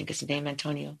 Antonio, I think is his name,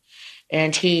 Antonio.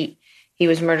 And he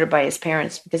was murdered by his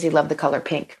parents because he loved the color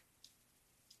pink.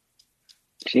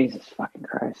 Jesus fucking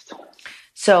Christ.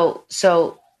 So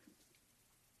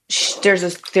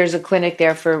there's a clinic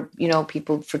there for,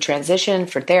 people for transition,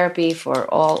 for therapy,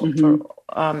 for all.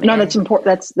 That's important.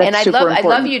 That's and super important. I'd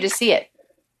love you to see it,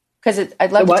 because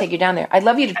I'd love to take you down there. I'd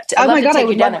love you to. Oh my God, I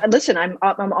would love. Listen, I'm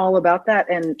all about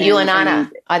that. And you and Anna,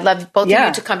 I'd love both of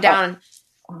you to come down.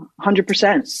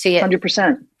 100%. See it.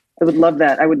 100%. I would love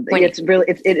that. I would.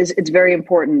 It's very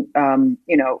important.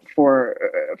 For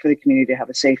the community to have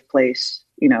a safe place.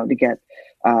 To get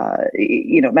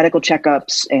medical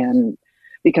checkups, and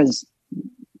because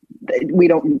we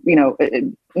don't,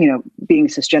 being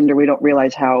cisgender, we don't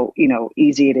realize how,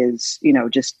 easy it is,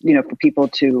 for people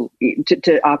to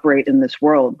operate in this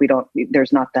world.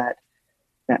 There's not that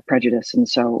prejudice. And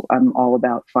so I'm all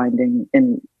about finding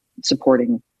and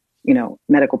supporting,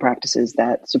 medical practices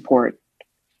that support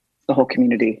the whole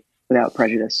community without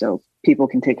prejudice, so people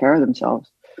can take care of themselves.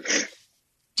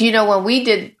 Do you know, when we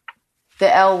did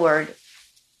the L word,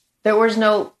 there was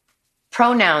no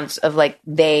pronouns of like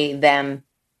they, them.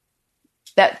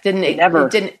 That didn't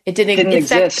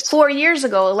exist. 4 years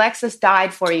ago, Alexis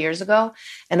died 4 years ago.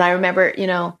 And I remember,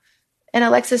 and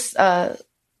Alexis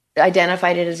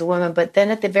identified it as a woman, but then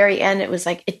at the very end, it was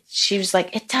like, she was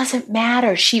like, it doesn't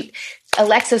matter.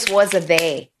 Alexis was a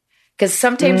they. Because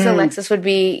sometimes Alexis would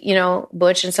be,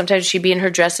 butch, and sometimes she'd be in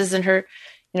her dresses and her,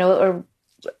 or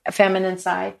feminine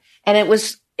side. And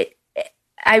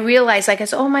I realized, I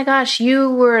said, oh my gosh,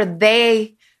 you were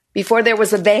they before there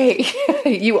was a they.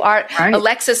 You are, right.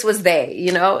 Alexis was they,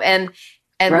 and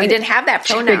right. We didn't have that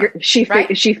pronoun. She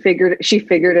figured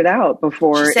it out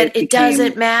before. She said, it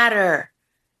doesn't matter.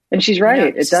 And she's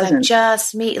right. It doesn't. Like,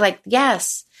 just me. Like,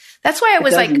 yes. That's why I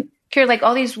was like, Kira, like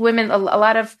all these women, a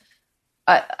lot of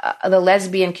the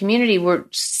lesbian community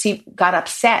got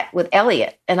upset with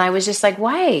Elliot. And I was just like,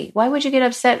 why? Why would you get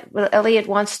upset when Elliot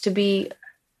wants to be?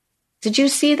 Did you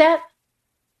see that?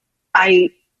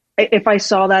 If I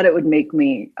saw that, it would make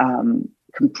me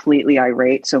completely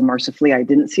irate. So mercifully, I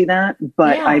didn't see that,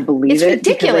 but I believe it's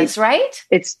ridiculous, right?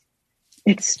 It's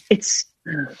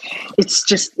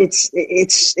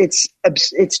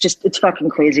fucking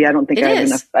crazy. I don't think I have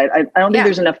enough. I don't think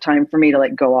there's enough time for me to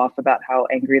like go off about how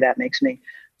angry that makes me.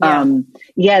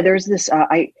 There's this.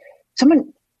 I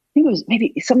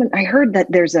heard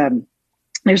that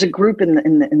there's a group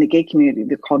in the gay community.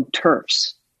 They're called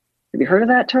TERFs. Have you heard of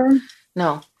that term?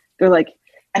 No. They're like,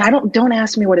 and don't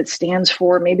ask me what it stands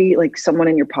for. Maybe like someone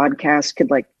in your podcast could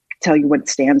like tell you what it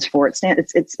stands for. It's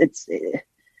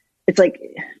like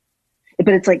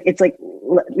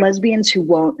lesbians who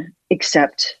won't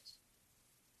accept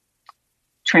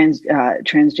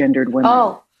transgendered women.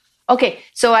 Oh, okay.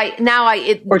 So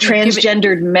or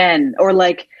transgendered men, or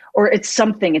it's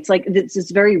something. It's like it's this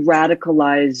very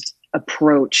radicalized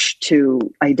approach to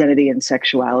identity and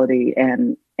sexuality,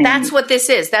 and that's what this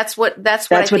is. That's what I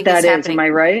think that is happening. Am I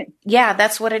right? Yeah,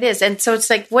 that's what it is. And so it's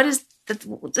like, what is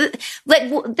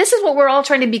this is what we're all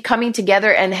trying to be coming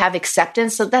together and have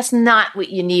acceptance. So that's not what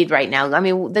you need right now. I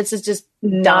mean, this is just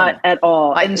not at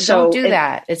all. And so don't do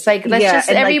that. It's like, let's just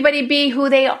everybody be who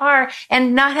they are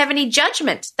and not have any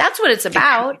judgment. That's what it's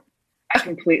about. I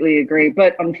completely agree.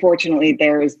 But unfortunately,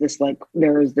 there is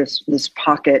this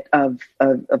pocket of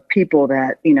people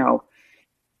that,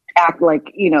 act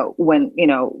like, when,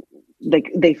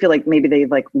 they feel like maybe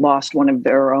they've like lost one of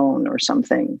their own or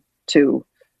something too.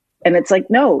 And it's like,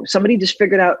 no, somebody just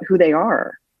figured out who they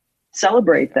are.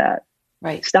 Celebrate that.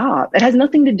 Right. Stop. It has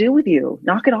nothing to do with you.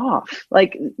 Knock it off.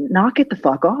 Like, knock it the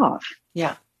fuck off.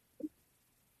 Yeah.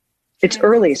 It's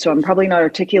early, so I'm probably not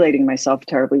articulating myself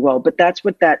terribly well, but that's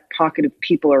what that pocket of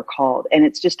people are called. And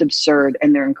it's just absurd,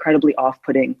 and they're incredibly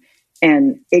off-putting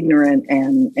and ignorant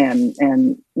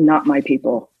and not my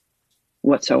people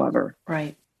whatsoever.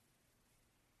 Right.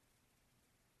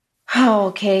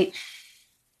 Oh, Kate.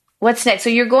 What's next?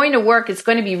 So you're going to work. It's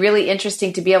going to be really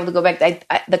interesting to be able to go back.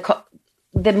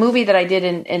 The movie that I did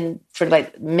in for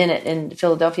like a minute in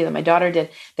Philadelphia that my daughter did,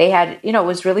 they had, it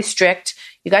was really strict.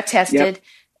 You got tested.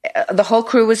 Yep. The whole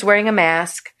crew was wearing a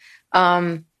mask.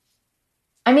 I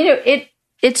mean,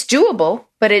 it's doable,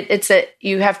 but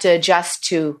you have to adjust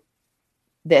to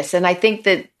this. And I think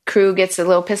that crew gets a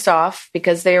little pissed off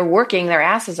because they're working their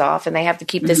asses off and they have to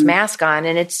keep this mask on,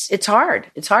 and it's hard.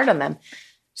 It's hard on them.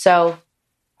 So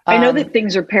I know that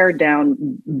things are pared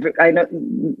down. I know,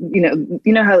 you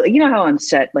know how on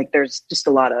set, like there's just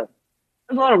a lot of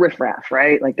riffraff,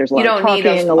 right? Like there's a lot of talking. You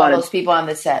don't need all those people on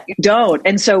the set. You don't.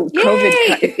 And so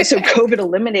COVID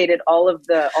eliminated all of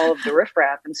the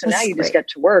riffraff. And so now you just get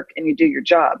to work and you do your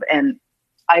job. And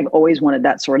I've always wanted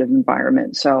that sort of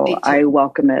environment. So I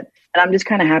welcome it. And I'm just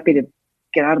kind of happy to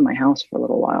get out of my house for a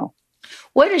little while.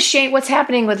 What's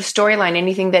happening with the storyline?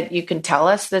 Anything that you can tell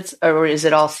us or is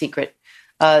it all secret?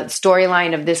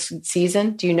 Storyline of this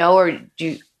season? Do you know, or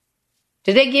did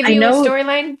they give you a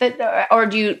storyline or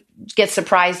do you get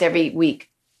surprised every week?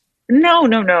 No.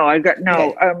 I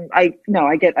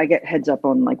get heads up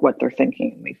on like what they're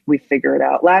thinking. We figure it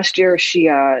out. Last year, she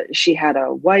had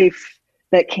a wife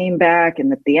that came back,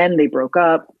 and at the end they broke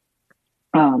up.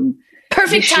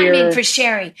 Perfect timing for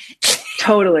Sherry.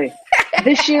 Totally.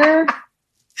 This year,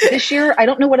 I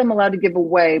don't know what I'm allowed to give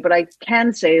away, but I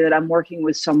can say that I'm working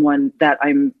with someone that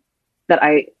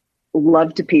I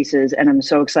love to pieces, and I'm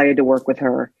so excited to work with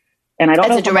her. And I don't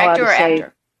know if I'm allowed to say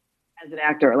as an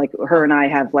actor, like her and I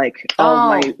have like all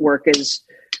my work is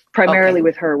primarily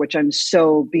with her, which I'm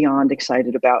so beyond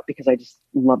excited about because I just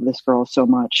love this girl so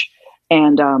much.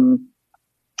 And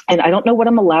I don't know what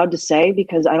I'm allowed to say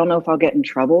because I don't know if I'll get in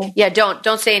trouble. Yeah,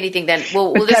 don't say anything then.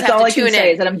 We'll just have to tune in. That's all I can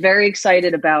say is that I'm very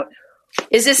excited about.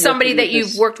 Is this somebody that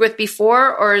you've worked with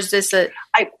before, or is this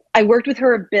I worked with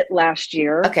her a bit last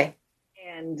year. Okay.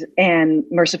 And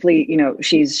mercifully,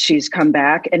 she's come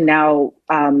back, and now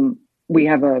we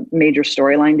have a major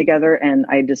storyline together, and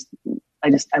I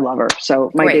love her. So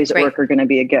my days at work are going to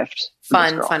be a gift.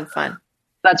 Fun.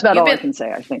 That's about all I can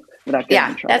say, I think, without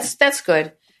getting in trouble. That's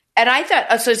good. And I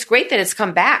thought, so it's great that it's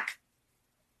come back.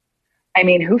 I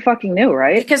mean, who fucking knew,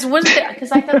 right? Because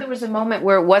I thought there was a moment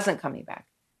where it wasn't coming back,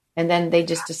 and then they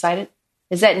just decided.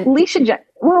 Is that Leisha?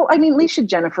 Leisha,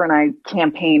 Jennifer, and I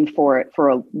campaigned for it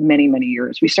for many, many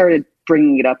years. We started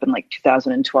bringing it up in like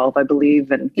 2012, I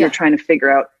believe, and we were trying to figure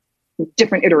out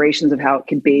different iterations of how it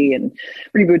could be. And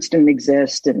reboots didn't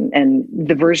exist, and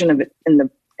the version of it and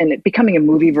it becoming a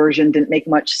movie version didn't make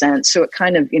much sense. So it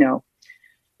kind of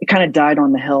died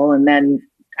on the hill. And then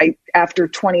after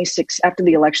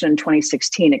the election in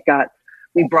 2016,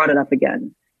 we brought it up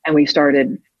again, and we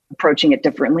started approaching it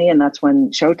differently. And that's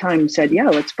when Showtime said, yeah,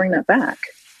 let's bring that back.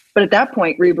 But at that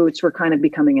point, reboots were kind of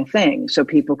becoming a thing, so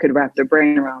people could wrap their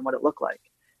brain around what it looked like.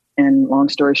 And long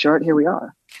story short, here we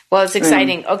are. Well, it's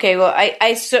exciting. Okay. Well,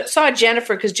 I saw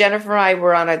Jennifer, because Jennifer and I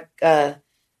were on a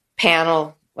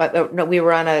panel. No, we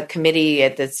were on a committee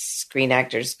at the Screen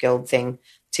Actors Guild thing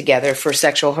together for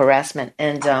sexual harassment.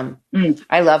 And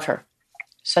I love her.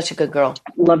 Such a good girl.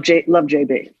 Love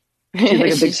JB. She's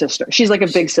like a big sister. She's like a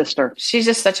big sister. She's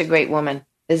just such a great woman,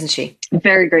 isn't she?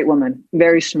 Very great woman.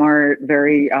 Very smart.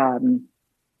 Very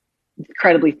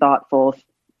incredibly thoughtful.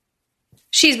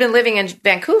 She's been living in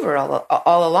Vancouver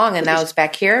all along, and now is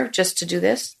back here just to do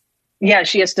this. Yeah,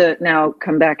 she has to now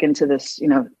come back into this,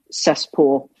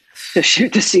 cesspool to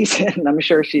shoot the season. I'm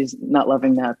sure she's not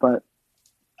loving that, but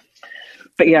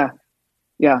yeah.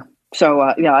 So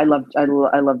I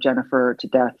love Jennifer to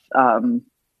death.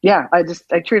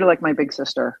 I treat her like my big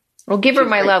sister. Well, give her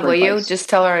my love, will you? Just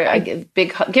tell her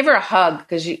give her a hug,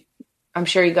 because I'm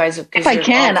sure you guys. If I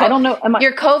can, I don't know.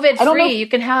 You're COVID free. You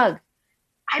can hug.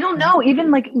 I don't know.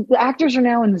 Even like the actors are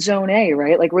now in zone A,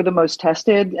 right? Like we're the most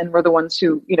tested, and we're the ones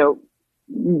who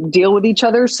deal with each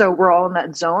other, so we're all in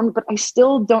that zone. But I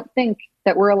still don't think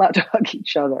that we're allowed to hug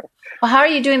each other. Well, how are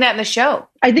you doing that in the show?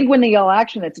 I think when they yell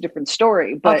action, it's a different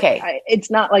story, but it's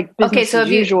not like business as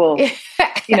usual,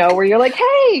 where you're like,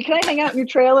 hey, can I hang out in your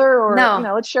trailer? Or,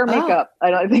 let's share makeup.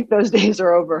 I think those days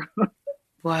are over.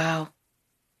 Wow.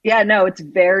 Yeah, no, it's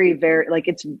very, very,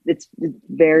 it's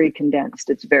very condensed.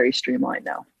 It's very streamlined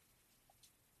now.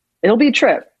 It'll be a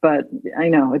trip, but I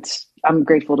know I'm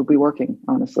grateful to be working,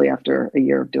 honestly, after a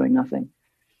year of doing nothing.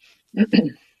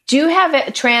 Do you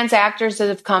have trans actors that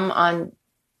have come on,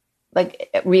 like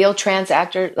real trans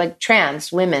actors, like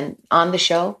trans women on the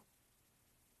show?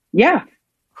 Yeah.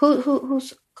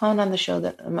 Who's gone on the show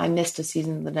that I missed a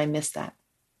season that I missed that?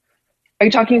 Are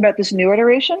you talking about this new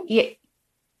iteration?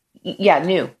 Yeah,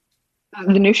 new.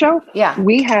 The new show? Yeah.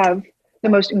 We have the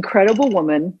most incredible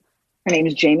woman. Her name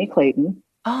is Jamie Clayton.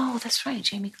 Oh, that's right.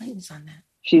 Jamie Clayton's on that.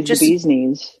 She's the bee's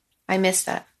knees. I missed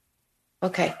that.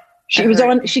 Okay. She was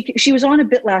on. She was on a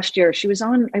bit last year. She was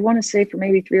on, I want to say, for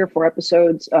maybe 3 or 4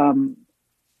 episodes.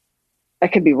 I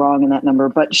could be wrong in that number,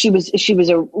 but she was a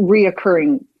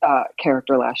reoccurring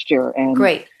character last year, and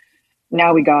great.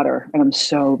 Now we got her, and I'm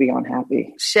so beyond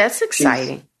happy. That's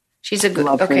exciting. She's a good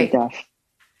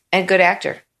and good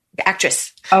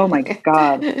actress. Oh my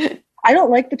God. I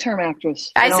don't like the term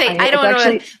actress. I don't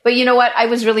know, but you know what? I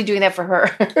was really doing that for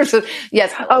her. So,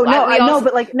 yes. Oh no, I know,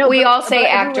 but like no. We all say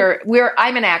actor.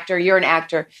 I'm an actor. You're an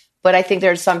actor. But I think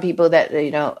there's some people that I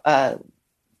know that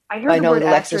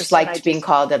Alexis liked being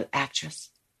called an actress.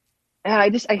 Yeah,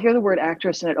 I hear the word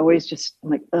actress, and it always just,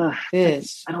 I'm like, ugh. It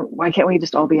is. Why can't we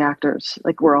just all be actors?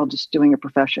 Like, we're all just doing a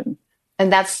profession.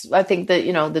 And that's, I think that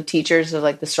the teachers of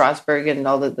like the Strasberg and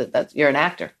all that you're an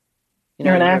actor.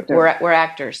 You're an actor. We're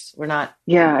actors. We're not.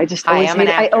 Yeah,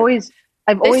 I've always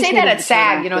they say that at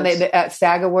SAG. At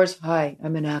SAG Awards. Hi,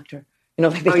 I'm an actor. Where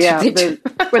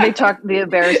they talk the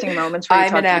embarrassing moments where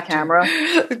you talk to the camera.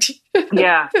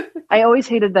 Yeah, I always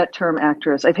hated that term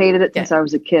actress. I've hated it since I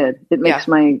was a kid. It makes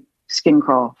my skin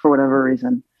crawl for whatever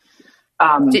reason.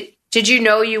 Did you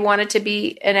know you wanted to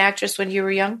be an actress when you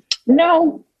were young?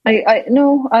 No, I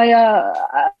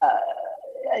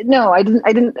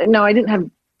didn't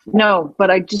have. No,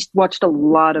 but I just watched a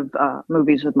lot of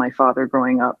movies with my father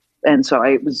growing up, and so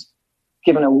I was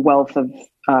given a wealth of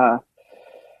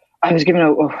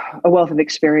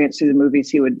experience through the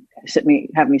movies. He would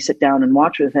have me sit down and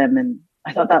watch with him, and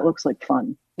I thought that looks like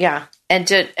fun. Yeah,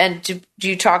 do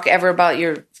you talk ever about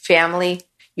your family?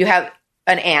 You have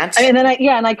an aunt, and then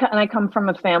I come from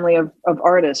a family of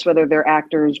artists, whether they're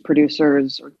actors,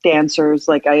 producers, or dancers.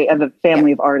 Like I have a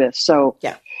family of artists, so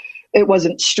yeah. It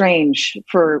wasn't strange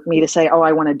for me to say, oh,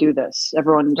 I want to do this.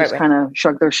 Everyone just kind of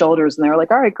shrugged their shoulders and they were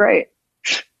like, all right, great.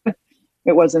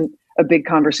 It wasn't a big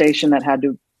conversation that had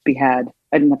to be had.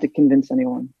 I didn't have to convince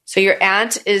anyone. So your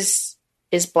aunt is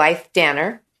Blythe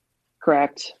Danner.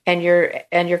 Correct. And your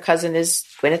cousin is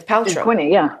Gwyneth Paltrow.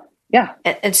 Gwyneth, yeah. Yeah.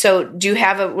 And so do you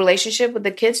have a relationship with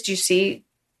the kids? Do you see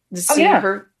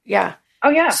her? Yeah. Oh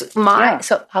yeah.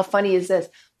 So how funny is this?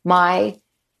 My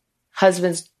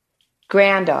husband's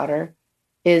granddaughter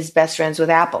is best friends with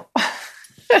Apple.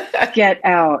 Get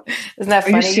out. Isn't that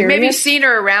funny? You maybe seen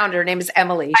her around. Her name is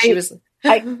Emily.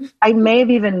 I may have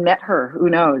even met her. Who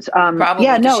knows? Probably.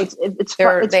 Yeah, no, it's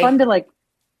fun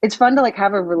to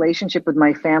have a relationship with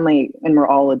my family, and we're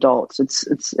all adults.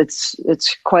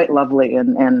 It's quite lovely.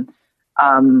 And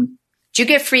did you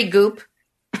get free goop?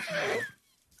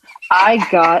 I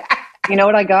got, you know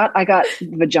what I got? I got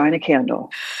vagina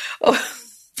candle. Oh.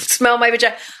 Smell my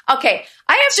vagina. Okay,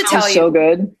 I have to tell you. So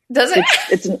good. Does it?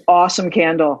 It's an awesome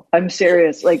candle. I'm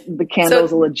serious. Like the candle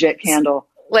is a legit candle.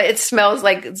 It smells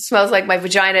like my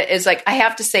vagina is like. I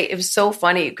have to say, it was so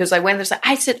funny because I went there.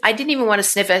 I said I didn't even want to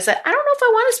sniff it. I said I don't know if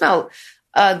I want to smell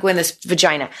Gwyneth's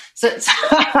vagina. So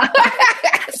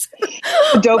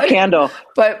a dope candle.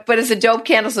 But it's a dope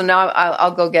candle. So now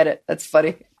I'll go get it. That's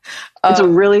funny. They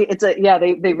really. It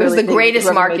was the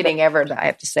greatest marketing ever, I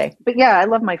have to say. But yeah, I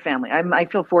love my family. I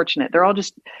feel fortunate. They're all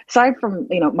just, aside from,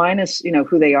 minus,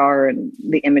 who they are and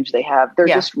the image they have, they're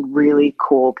just really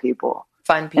cool people.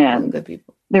 Fun people, and good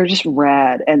people. They're just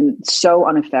rad and so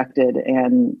unaffected,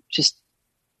 and just,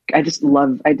 I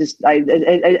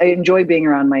enjoy being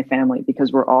around my family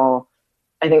because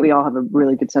I think we all have a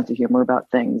really good sense of humor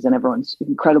about things, and everyone's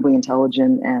incredibly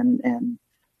intelligent, and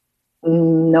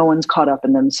no one's caught up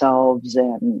in themselves.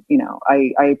 And,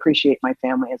 I appreciate my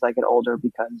family as I get older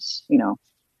because,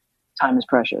 time is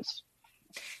precious.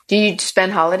 Do you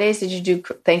spend holidays? Did you do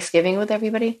Thanksgiving with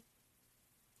everybody?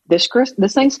 This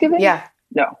Thanksgiving? Yeah.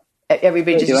 No.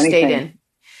 Everybody just stayed in.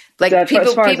 Like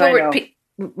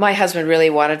my husband really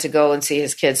wanted to go and see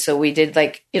his kids. So we did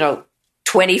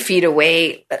 20 feet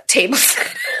away tables.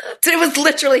 It was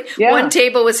literally one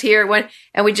table was here,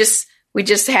 and we just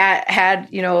had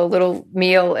a little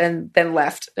meal and then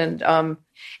left, and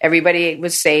everybody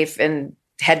was safe and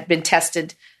had been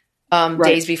tested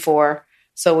days before,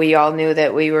 so we all knew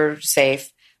that we were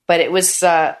safe. But it was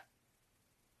I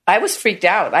was freaked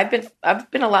out. I've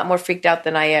been a lot more freaked out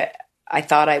than I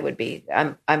thought I would be.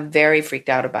 I'm very freaked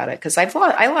out about it because I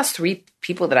lost 3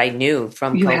 people that I knew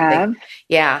from you COVID. have?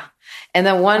 Yeah, and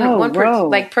then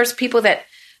people that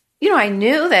I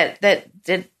knew that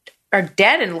are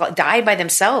dead and died by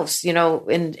themselves,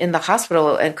 in the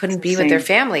hospital and couldn't be with their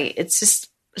family. It's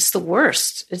the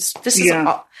worst.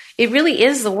 It really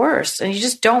is the worst, and you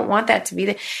just don't want that to be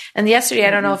there. And yesterday,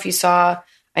 I don't know if you saw.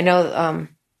 I know,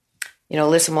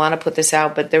 Alyssa Milano put this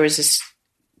out, but there was this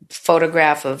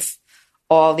photograph of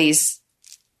all these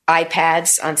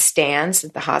iPads on stands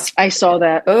at the hospital. I saw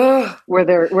that. Where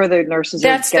the nurses.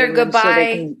 That's their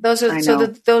goodbye.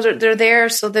 They're there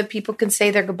so that people can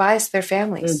say their goodbyes to their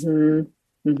families.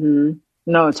 Mm-hmm. Mm-hmm.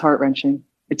 No, it's heart wrenching.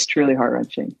 It's truly heart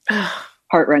wrenching.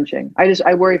 Heart wrenching.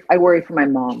 I worry for my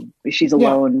mom. She's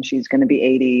alone. Yeah. She's going to be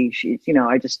 80.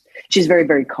 She's very,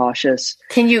 very cautious.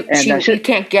 Can you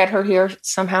can't get her here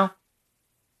somehow?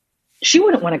 She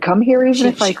wouldn't want to come here even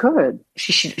if I could.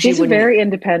 She's very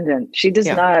independent. She does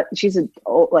not. She's an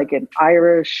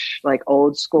Irish,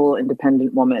 old school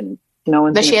independent woman. No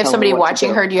one's. Does she have somebody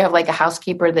watching her? Do you have a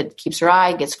housekeeper that keeps her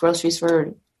eye, gets groceries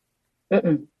for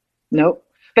her? Nope.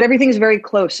 But everything's very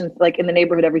close, and in the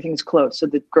neighborhood, everything's close. So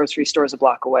the grocery store is a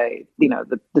block away.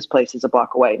 This place is a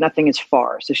block away. Nothing is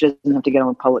far, so she doesn't have to get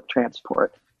on public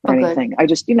transport or anything. Good.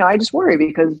 I just worry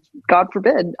because God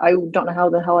forbid, I don't know how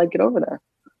the hell I'd get over there.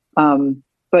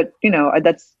 But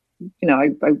that's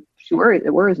she worries.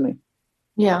 It worries me.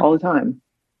 Yeah, all the time.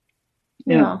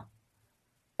 Yeah.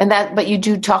 But you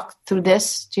do talk through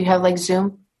this? Do you have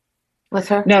Zoom with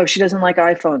her? No, she doesn't like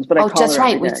iPhones, but I call her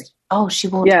every day. She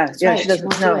won't. Yeah, she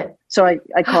doesn't know. So I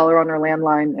call her on her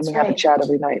landline, and we have a chat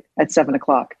every night at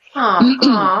 7:00.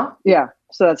 Aww. Yeah,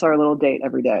 so that's our little date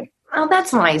every day. Oh,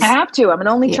 that's nice. I have to. I'm an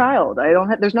only child.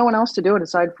 There's no one else to do it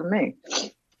aside from me.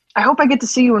 I hope I get to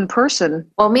see you in person.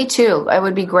 Well, me too. That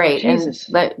would be great. Jesus.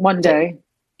 And one day.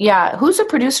 Yeah. Who's the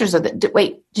producers of it?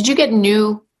 Wait, did you get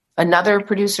another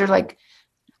producer?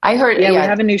 I heard. Yeah, we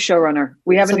have a new showrunner.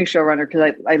 We have a new showrunner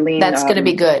because Eileen. That's going to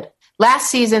be good. Last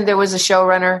season there was a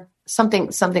showrunner. Something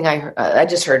I heard. I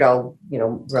just heard all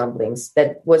rumblings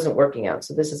that wasn't working out.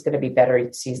 So this is going to be better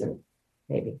each season,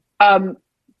 maybe.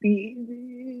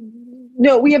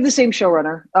 No, we have the same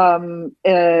showrunner. And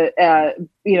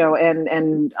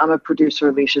I'm a producer.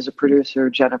 Alicia's a producer.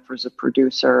 Jennifer's a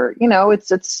producer. But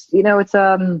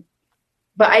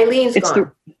Eileen's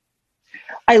gone.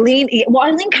 Eileen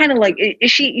kind of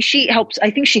she helps. I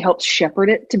think she helps shepherd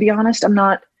it. To be honest, I'm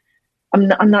not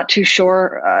too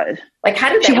sure. How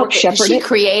did she help shepherd it? She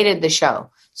created the show.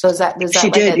 So is that she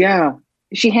did? Yeah,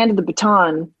 she handed the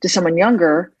baton to someone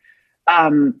younger,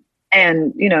 and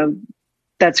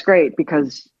that's great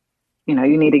because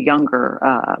you need a younger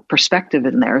perspective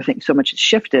in there. I think so much has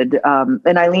shifted,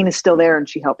 and Eileen is still there, and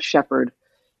she helps shepherd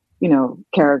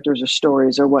characters or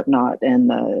stories or whatnot,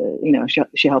 and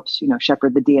she helps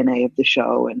shepherd the DNA of the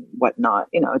show and whatnot.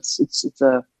 It's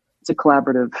a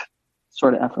collaborative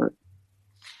sort of effort.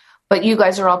 But you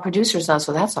guys are all producers now,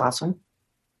 so that's awesome.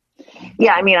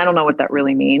 Yeah, I don't know what that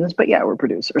really means, but yeah, we're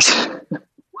producers.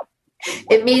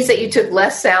 It means that you took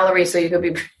less salary, so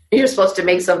you're supposed to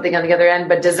make something on the other end,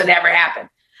 but does it ever happen?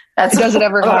 Does it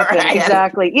ever happen? Right.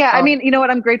 Exactly. Yeah, you know what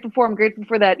I'm grateful for? I'm grateful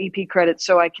for that EP credit,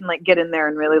 so I can get in there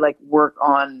and really work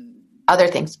on other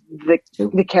things.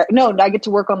 No, I get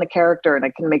to work on the character, and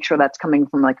I can make sure that's coming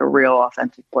from a real,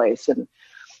 authentic place, and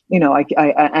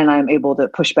I'm able to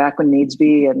push back when needs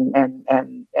be, and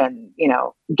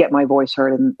get my voice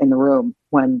heard in the room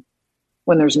when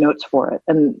there's notes for it.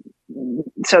 And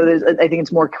so I think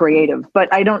it's more creative,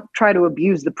 but I don't try to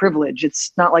abuse the privilege.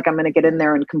 It's not like I'm going to get in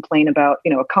there and complain about,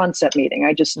 a concept meeting.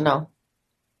 I just want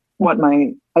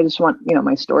my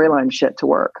storyline shit to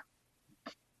work.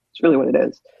 It's really what it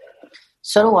is.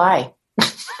 So do I.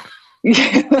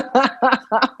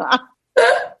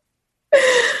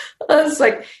 It's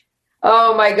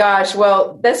oh my gosh.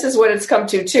 Well, this is what it's come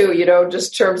to too,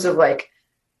 just terms of I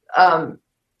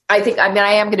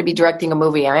am going to be directing a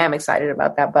movie. I am excited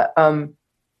about that, but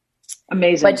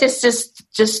amazing. But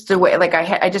just the way,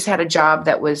 I just had a job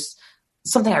that was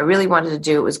something I really wanted to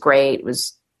do. It was great. It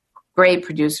was great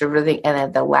producer, everything. And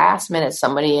at the last minute,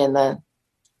 somebody in the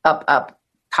top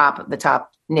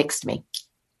nixed me.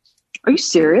 Are you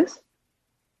serious?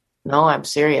 No, I'm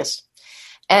serious.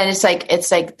 And it's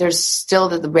like there's still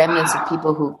the remnants of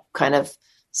people who kind of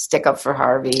stick up for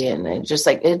Harvey. And it's just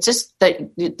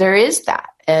that there is that.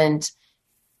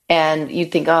 And you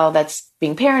think, oh, that's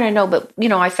being paranoid. No, but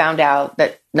I found out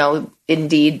that no,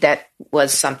 indeed, that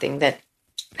was something that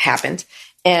happened.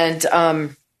 And, oh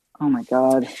my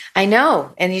God, I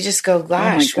know. And you just go,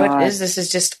 gosh, what is this?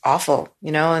 Is just awful,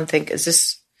 and think, is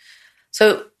this,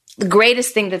 so the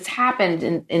greatest thing that's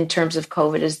happened in terms of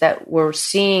COVID is that we're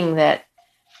seeing that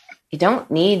you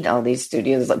don't need all these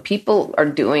studios. Like, people are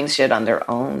doing shit on their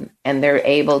own, and they're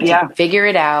able to figure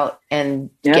it out and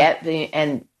get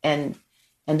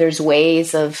and there's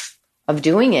ways of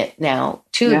doing it now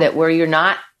too, that where you're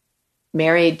not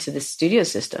married to the studio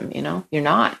system, you're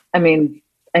not. I mean,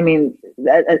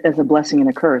 that's a blessing and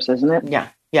a curse, isn't it? Yeah.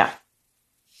 Yeah.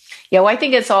 Yeah. Well, I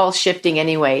think it's all shifting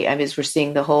anyway. I mean, as we're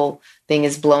seeing, the whole thing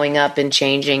is blowing up and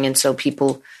changing. And so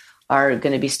people are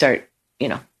going to be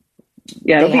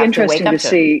it'll be interesting to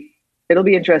see. It'll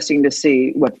be interesting to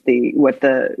see what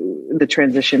the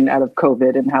transition out of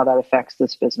COVID and how that affects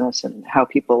this business and how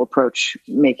people approach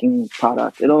making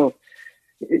product.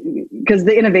 Because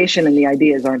the innovation and the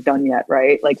ideas aren't done yet,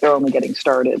 right? Like, they're only getting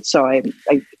started. So I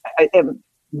am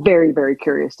very, very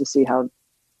curious to see how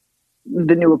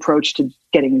the new approach to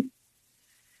getting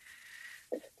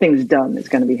things done is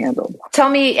going to be handled. Tell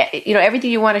me,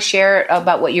 everything you want to share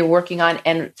about what you're working on,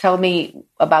 and tell me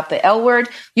about the L Word.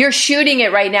 You're shooting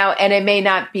it right now, and it may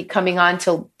not be coming on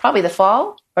till probably the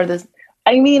fall or the.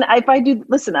 I mean, if I do,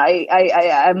 listen, I'm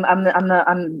not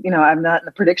in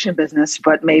the prediction business,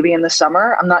 but maybe in the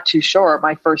summer. I'm not too sure.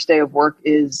 My first day of work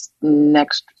is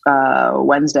next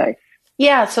Wednesday.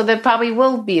 Yeah, so they probably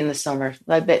will be in the summer.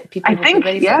 I bet people. Be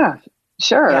ready for it.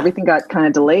 Sure. Yeah. Everything got kind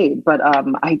of delayed, but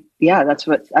that's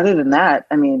what. Other than that,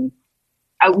 I mean,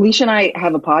 Alicia and I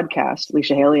have a podcast.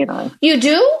 Alicia Haley and I. You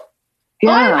do?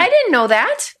 Yeah, I didn't know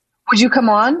that. Would you come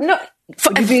on? No.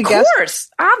 Would you be a guest?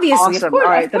 Course, obviously. Awesome. Of course, all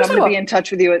right, then I'm going to be in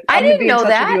touch with you. I didn't know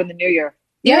that. With you in the new year.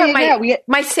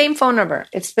 My same phone number.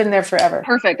 It's been there forever.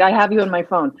 Perfect. I have you on my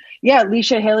phone. Yeah,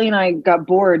 Alicia Haley and I got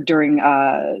bored during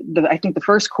I think the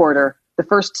first quarter, the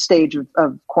first stage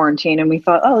of quarantine, and we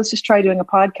thought, let's just try doing a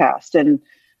podcast. And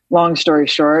long story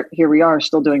short, here we are,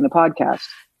 still doing the podcast.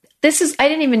 I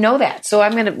didn't even know that, so I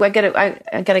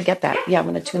gotta get that. Yeah, I'm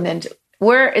gonna tune in.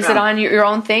 Where is it on your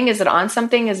own thing? Is it on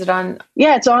something? Is it on?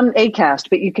 Yeah, it's on Acast,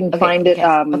 but you can find it.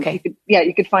 Okay.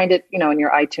 You could find it, in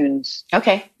your iTunes.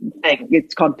 Okay. Thing.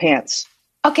 It's called Pants.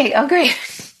 Okay. Oh, great.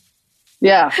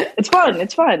 Yeah, it's fun.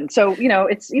 It's fun. So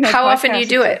it's How often do you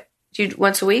do it? Do you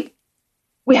once a week?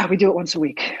 Yeah, we do it once a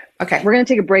week. Okay. We're going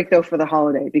to take a break though for the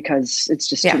holiday because it's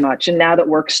just too much. And now that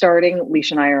work's starting,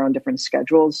 Alicia and I are on different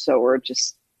schedules, so we're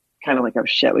just kind of like, oh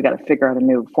shit, we got to figure out a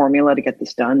new formula to get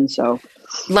this done. So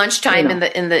lunchtime in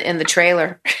the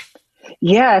trailer.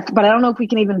 Yeah, but I don't know if we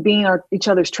can even be in each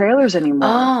other's trailers anymore.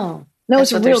 Oh, no,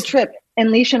 it's a real trip. And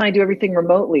Alicia and I do everything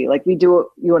remotely, like we do what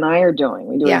you and I are doing.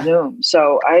 We do a Zoom.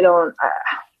 So I don't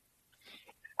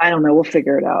know. We'll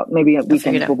figure it out. Maybe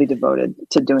weekends will be devoted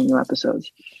to doing new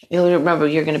episodes. You'll remember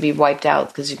you're going to be wiped out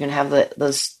because you're going to have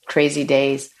those crazy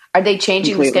days. Are they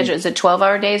changing the schedule? Is it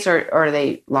 12-hour days or are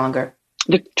they longer?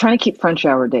 They're trying to keep French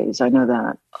hour days. I know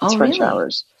that. It's French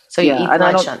hours. So you eat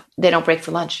lunch. They don't break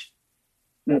for lunch.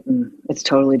 It's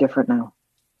totally different now.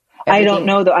 I don't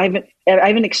know though. I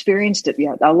haven't experienced it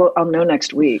yet. I'll know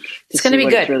next week. It's going to be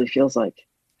good. It really feels like.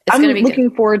 I'm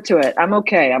looking forward to it. I'm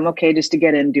okay. I'm okay just to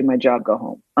get in, do my job, go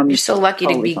home. You're so lucky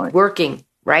to be working,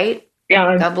 right?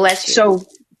 Yeah. God bless you.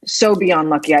 So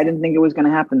beyond lucky. I didn't think it was going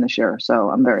to happen this year.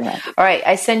 So I'm very happy. All right.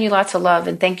 I send you lots of love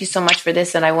and thank you so much for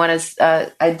this. And I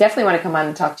definitely want to come on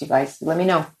and talk to you guys. Let me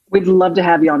know. We'd love to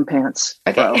have you on Pants.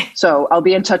 Okay. Bro. So I'll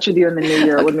be in touch with you in the new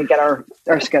year when we get our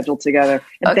schedule together.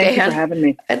 And thank you for having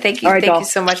me. Thank you. All right, thank you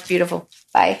so much. Beautiful.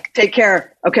 Bye. Take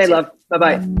care. Okay, love.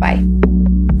 Bye-bye. Bye.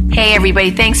 Hey,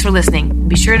 everybody. Thanks for listening.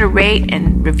 Be sure to rate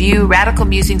and review Radical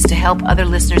Musings to help other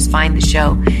listeners find the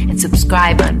show. And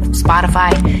subscribe on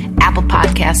Spotify, Apple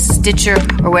Podcasts, Stitcher,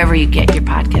 or wherever you get your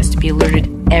podcast to be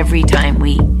alerted every time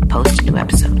we post a new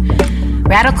episode.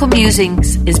 Radical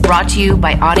Musings is brought to you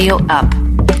by Audio Up.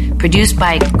 Produced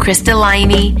by Krista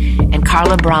Liney and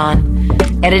Carla Braun.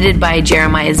 Edited by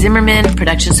Jeremiah Zimmerman.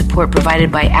 Production support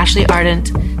provided by Ashley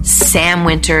Ardent, Sam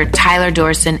Winter, Tyler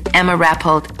Dorson, Emma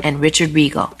Rappolt, and Richard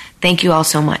Regal. Thank you all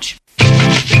so much.